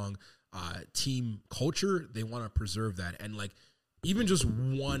really strong team culture, they want to preserve that. And like even just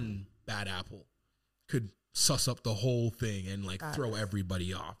one bad apple could suss up the whole thing and like throw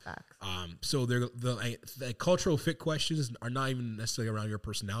everybody off. So the cultural fit questions are not even necessarily around your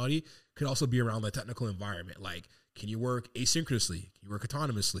personality. Could also be around the technical environment. Like, can you work asynchronously? Can you work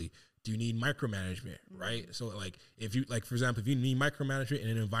autonomously? Do you need micromanagement? Right. So like if you like, for example, if you need micromanagement in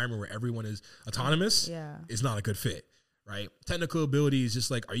an environment where everyone is autonomous, it's not a good fit. Right. Technical ability is just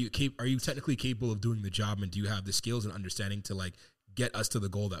like, are you technically capable of doing the job, and do you have the skills and understanding to like get us to the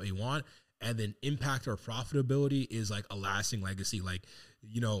goal that we want? And then impact or profitability is like a lasting legacy. Like,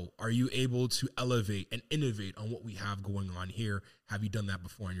 are you able to elevate and innovate on what we have going on here? Have you done that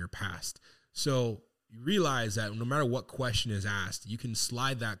before in your past? So you realize that no matter what question is asked, you can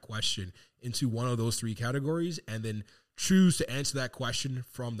slide that question into one of those three categories and then choose to answer that question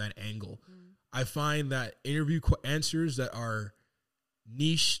from that angle. I find that interview answers that are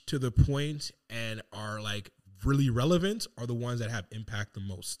niche to the point and are like really relevant are the ones that have impact the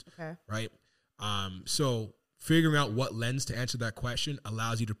most. Okay. Right. So figuring out what lens to answer that question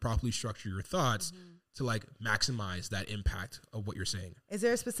allows you to properly structure your thoughts to like maximize that impact of what you're saying. Is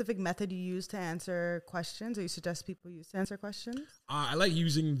there a specific method you use to answer questions, or you suggest people use to answer questions? I like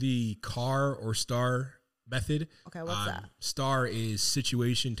using the CAR or STAR method. Okay, what's that? STAR is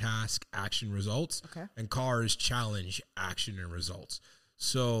situation, task, action, results. Okay. And CAR is challenge, action, and results.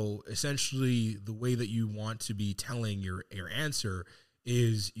 So essentially the way that you want to be telling your answer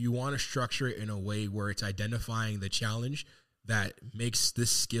is you want to structure it in a way where it's identifying the challenge that makes this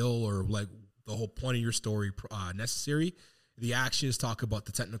skill or like the whole point of your story necessary. The actions talk about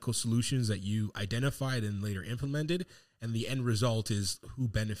the technical solutions that you identified and later implemented, and the end result is who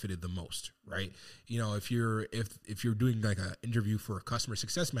benefited the most, right? If you're doing like an interview for a customer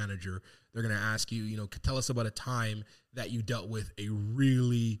success manager, they're going to ask you, tell us about a time that you dealt with a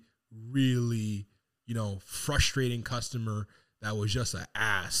really, really, frustrating customer that was just an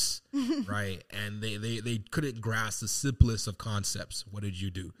ass, right? And they couldn't grasp the simplest of concepts. What did you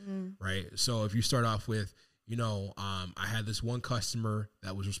do, right? So if you start off with, I had this one customer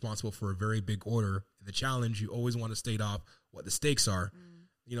that was responsible for a very big order. And the challenge, you always want to state off what the stakes are,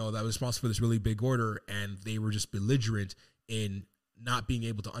 that was responsible for this really big order. And they were just belligerent in not being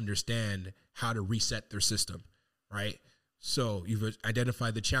able to understand how to reset their system, right? So you've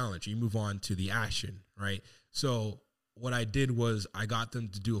identified the challenge. You move on to the action, right? So what I did was I got them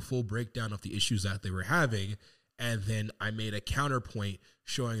to do a full breakdown of the issues that they were having. And then I made a counterpoint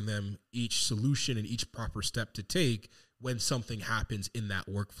showing them each solution and each proper step to take when something happens in that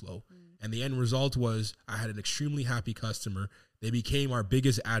workflow. And the end result was I had an extremely happy customer. They became our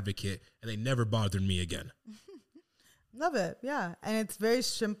biggest advocate, and they never bothered me again. Love it. Yeah. And it's very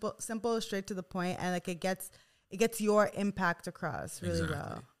simple, straight to the point, and like it gets your impact across really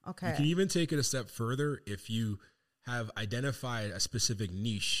well. Okay. You can even take it a step further if you have identified a specific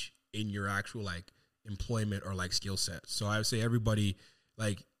niche in your actual like employment or like skill set. So I would say everybody,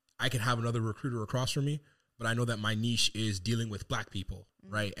 like I can have another recruiter across from me, but I know that my niche is dealing with Black people,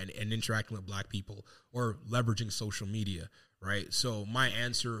 right? And interacting with Black people or leveraging social media, right? So my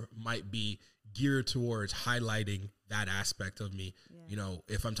answer might be geared towards highlighting that aspect of me. Yeah.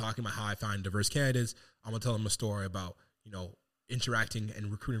 If I'm talking about how I find diverse candidates, I'm gonna tell them a story about, interacting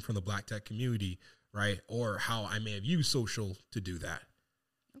and recruiting from the Black tech community, right? Or how I may have used social to do that.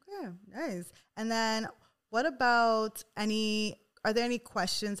 Okay, nice. And then what about are there any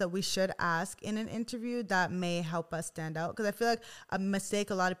questions that we should ask in an interview that may help us stand out? Because I feel like a mistake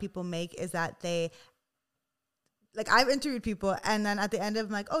a lot of people make is that I've interviewed people and then at the end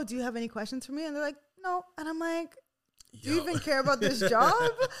of like, oh, do you have any questions for me? And they're like, no. And I'm like, do you even care about this job?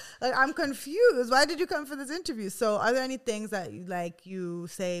 Like, I'm confused. Why did you come for this interview? So are there any things that you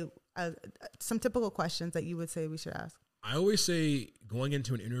say, some typical questions that you would say we should ask? I always say going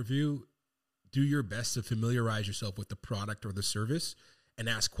into an interview, do your best to familiarize yourself with the product or the service and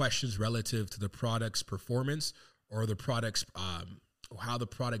ask questions relative to the product's performance or the product's how the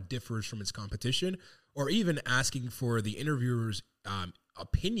product differs from its competition, or even asking for the interviewer's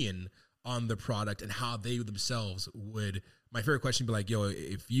opinion on the product and how they themselves would. My favorite question would be like, yo,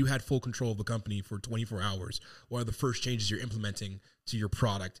 if you had full control of the company for 24 hours, what are the first changes you're implementing to your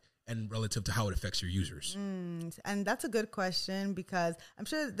product and relative to how it affects your users? And that's a good question, because I'm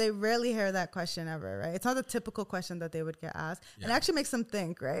sure they rarely hear that question ever, right? It's not the typical question that they would get asked. Yeah. And it actually makes them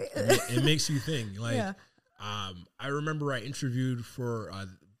think, right? It makes you think. Like, I remember I interviewed for,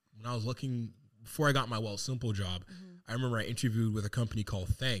 when I was looking, before I got my Well Simple job, I remember I interviewed with a company called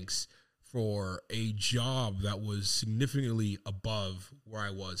Thanks for a job that was significantly above where I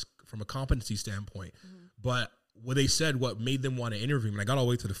was from a competency standpoint. But what they said, what made them want to interview me, and I got all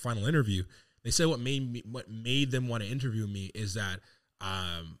the way to the final interview, they said what made them want to interview me is that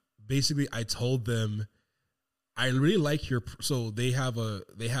basically I told them, I really like so they have a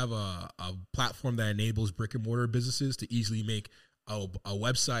platform that enables brick and mortar businesses to easily make a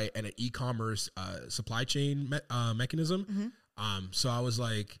website and an e-commerce supply chain mechanism. So I was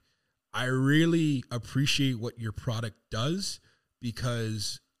like, I really appreciate what your product does,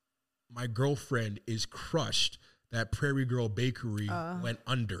 because my girlfriend is crushed that Prairie Girl Bakery went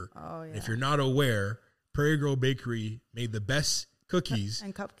under. If you're not aware, Prairie Girl Bakery made the best cookies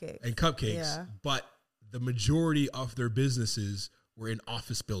and cupcakes, but the majority of their businesses were in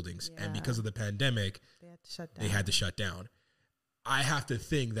office buildings, and because of the pandemic, they had to shut down. I have to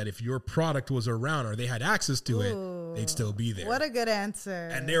think that if your product was around or they had access to it, they'd still be there. What a good answer.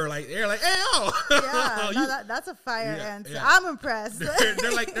 And they were like, hey, yo. Yeah, that's a fire answer. Yeah. I'm impressed.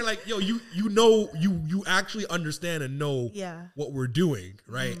 they're like, yo, you actually understand and know what we're doing,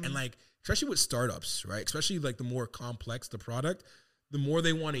 right? And like, especially with startups, right? Especially like the more complex the product, the more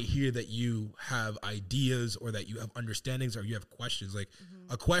they want to hear that you have ideas or that you have understandings or you have questions. Like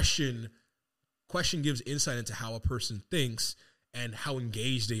a question gives insight into how a person thinks and how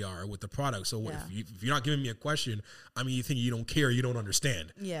engaged they are with the product. So if you're not giving me a question, I mean, you think you don't care, you don't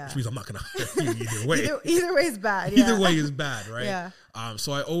understand. Yeah. Which means I'm not going to hire you either way. Either way is bad. Either way is bad, right? Yeah.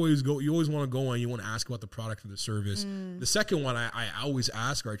 So you always want to go and you want to ask about the product or the service. The second one I always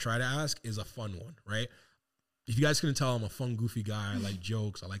ask, or I try to ask, is a fun one, right? If you guys couldn't tell, I'm a fun, goofy guy. I like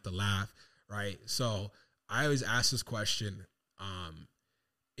jokes. I like to laugh, right? So I always ask this question.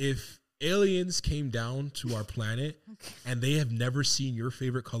 If aliens came down to our planet and they have never seen your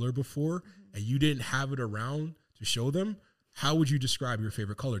favorite color before and you didn't have it around to show them, how would you describe your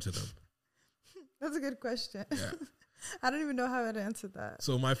favorite color to them? That's a good question. Yeah. I don't even know how I'd answer that.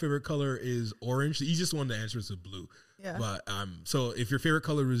 So my favorite color is orange. The easiest one to answer is blue. Yeah. But so if your favorite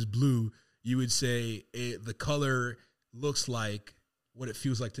color is blue, you would say the color looks like what it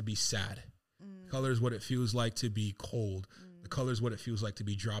feels like to be sad. Color is what it feels like to be cold. The color is what it feels like to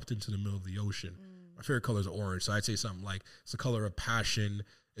be dropped into the middle of the ocean. My favorite color is orange. So I'd say something like it's the color of passion.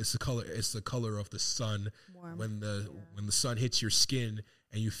 It's the color of the sun. Warm. When the sun hits your skin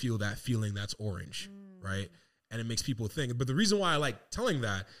and you feel that feeling, that's orange, right? And it makes people think. But the reason why I like telling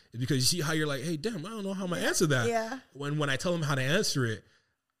that is because you see how you're like, hey, damn, I don't know how I'm going to answer that. Yeah. When I tell them how to answer it,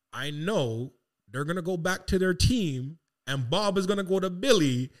 I know they're going to go back to their team and Bob is going to go to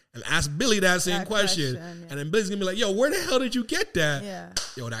Billy and ask Billy that same question. And then Billy's going to be like, yo, where the hell did you get that? Yeah.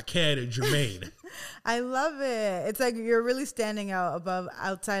 Yo, that candidate, Jermaine. I love it. It's like you're really standing out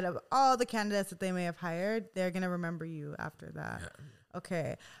outside of all the candidates that they may have hired. They're going to remember you after that. Yeah.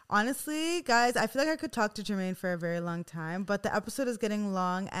 Okay. Honestly, guys, I feel like I could talk to Jermaine for a very long time, but the episode is getting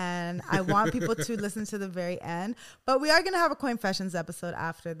long and I want people to listen to the very end. But we are going to have a Coinfessions episode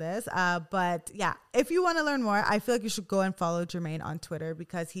after this. But yeah, if you want to learn more, I feel like you should go and follow Jermaine on Twitter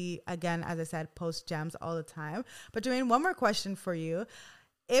because he, again, as I said, posts gems all the time. But Jermaine, one more question for you.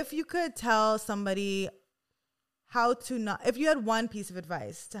 If you could tell somebody if you had one piece of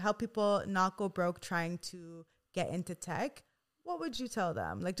advice to help people not go broke trying to get into tech, what would you tell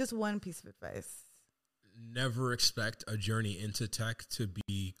them? Like just one piece of advice. Never expect a journey into tech to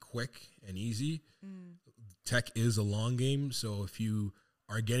be quick and easy. Tech is a long game. So if you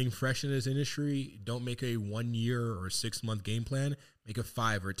are getting fresh in this industry, don't make a 1 year or 6 month game plan. Make a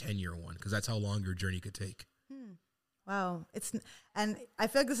 5 or 10 year one because that's how long your journey could take. Wow. And I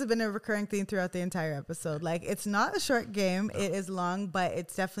feel like this has been a recurring theme throughout the entire episode. Like it's not a short game. It is long, but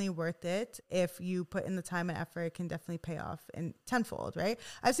it's definitely worth it. If you put in the time and effort, it can definitely pay off in tenfold, right?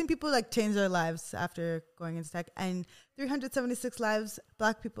 I've seen people like change their lives after going into tech, and 376 lives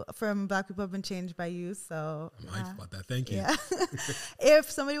Black people have been changed by you. So I'm hyped about that. Thank you. Yeah.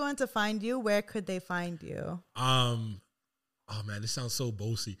 If somebody wanted to find you, where could they find you? Oh man, this sounds so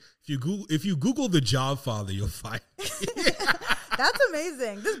bossy. If you Google the Jobfather, you'll find me. That's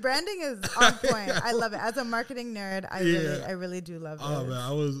amazing. This branding is on point. I love it. As a marketing nerd, I really do love it. Oh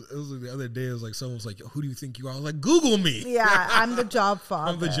man, it was like the other day. It was like someone was like, "Who do you think you are?" I was like, "Google me." Yeah, I'm the Jobfather.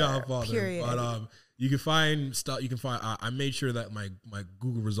 I'm the Jobfather. Period. But you can find stuff. I made sure that my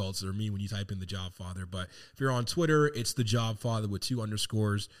Google results are me when you type in the Jobfather. But if you're on Twitter, it's the Jobfather with 2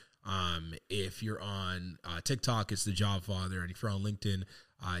 underscores. If you're on TikTok, it's the Jobfather. And if you're on LinkedIn,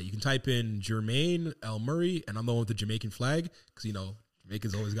 you can type in Jermaine L. Murray, and I'm the one with the Jamaican flag because, you know,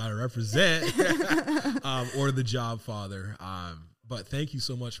 Jamaica's always got to represent, or the Jobfather. But thank you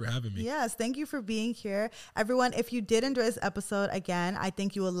so much for having me. Yes, thank you for being here. Everyone, if you did enjoy this episode, again, I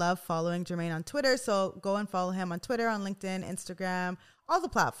think you will love following Jermaine on Twitter. So go and follow him on Twitter, on LinkedIn, Instagram, all the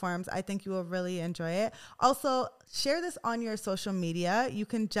platforms. I think you will really enjoy it. Also, share this on your social media. You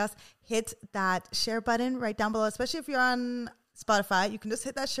can just hit that share button right down below, especially if you're on Spotify. You can just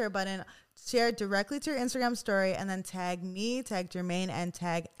hit that share button, share directly to your Instagram story, and then tag me, tag Jermaine, and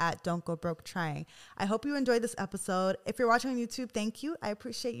tag at Don't Go Broke Trying. I hope you enjoyed this episode. If you're watching on YouTube, thank you. I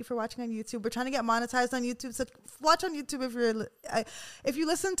appreciate you for watching on YouTube. We're trying to get monetized on YouTube, so watch on YouTube. If you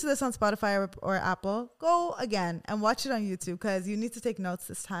listen to this on Spotify or Apple, go again and watch it on YouTube because you need to take notes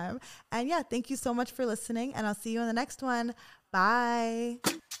this time. And yeah, thank you so much for listening, and I'll see you in the next one. Bye.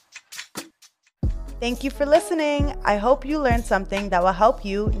 Thank you for listening. I hope you learned something that will help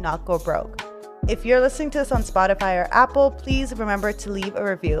you not go broke. If you're listening to this on Spotify or Apple, please remember to leave a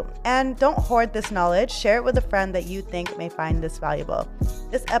review. And don't hoard this knowledge. Share it with a friend that you think may find this valuable.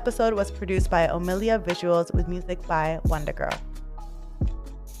 This episode was produced by Omilia Visuals with music by Wonder Girl.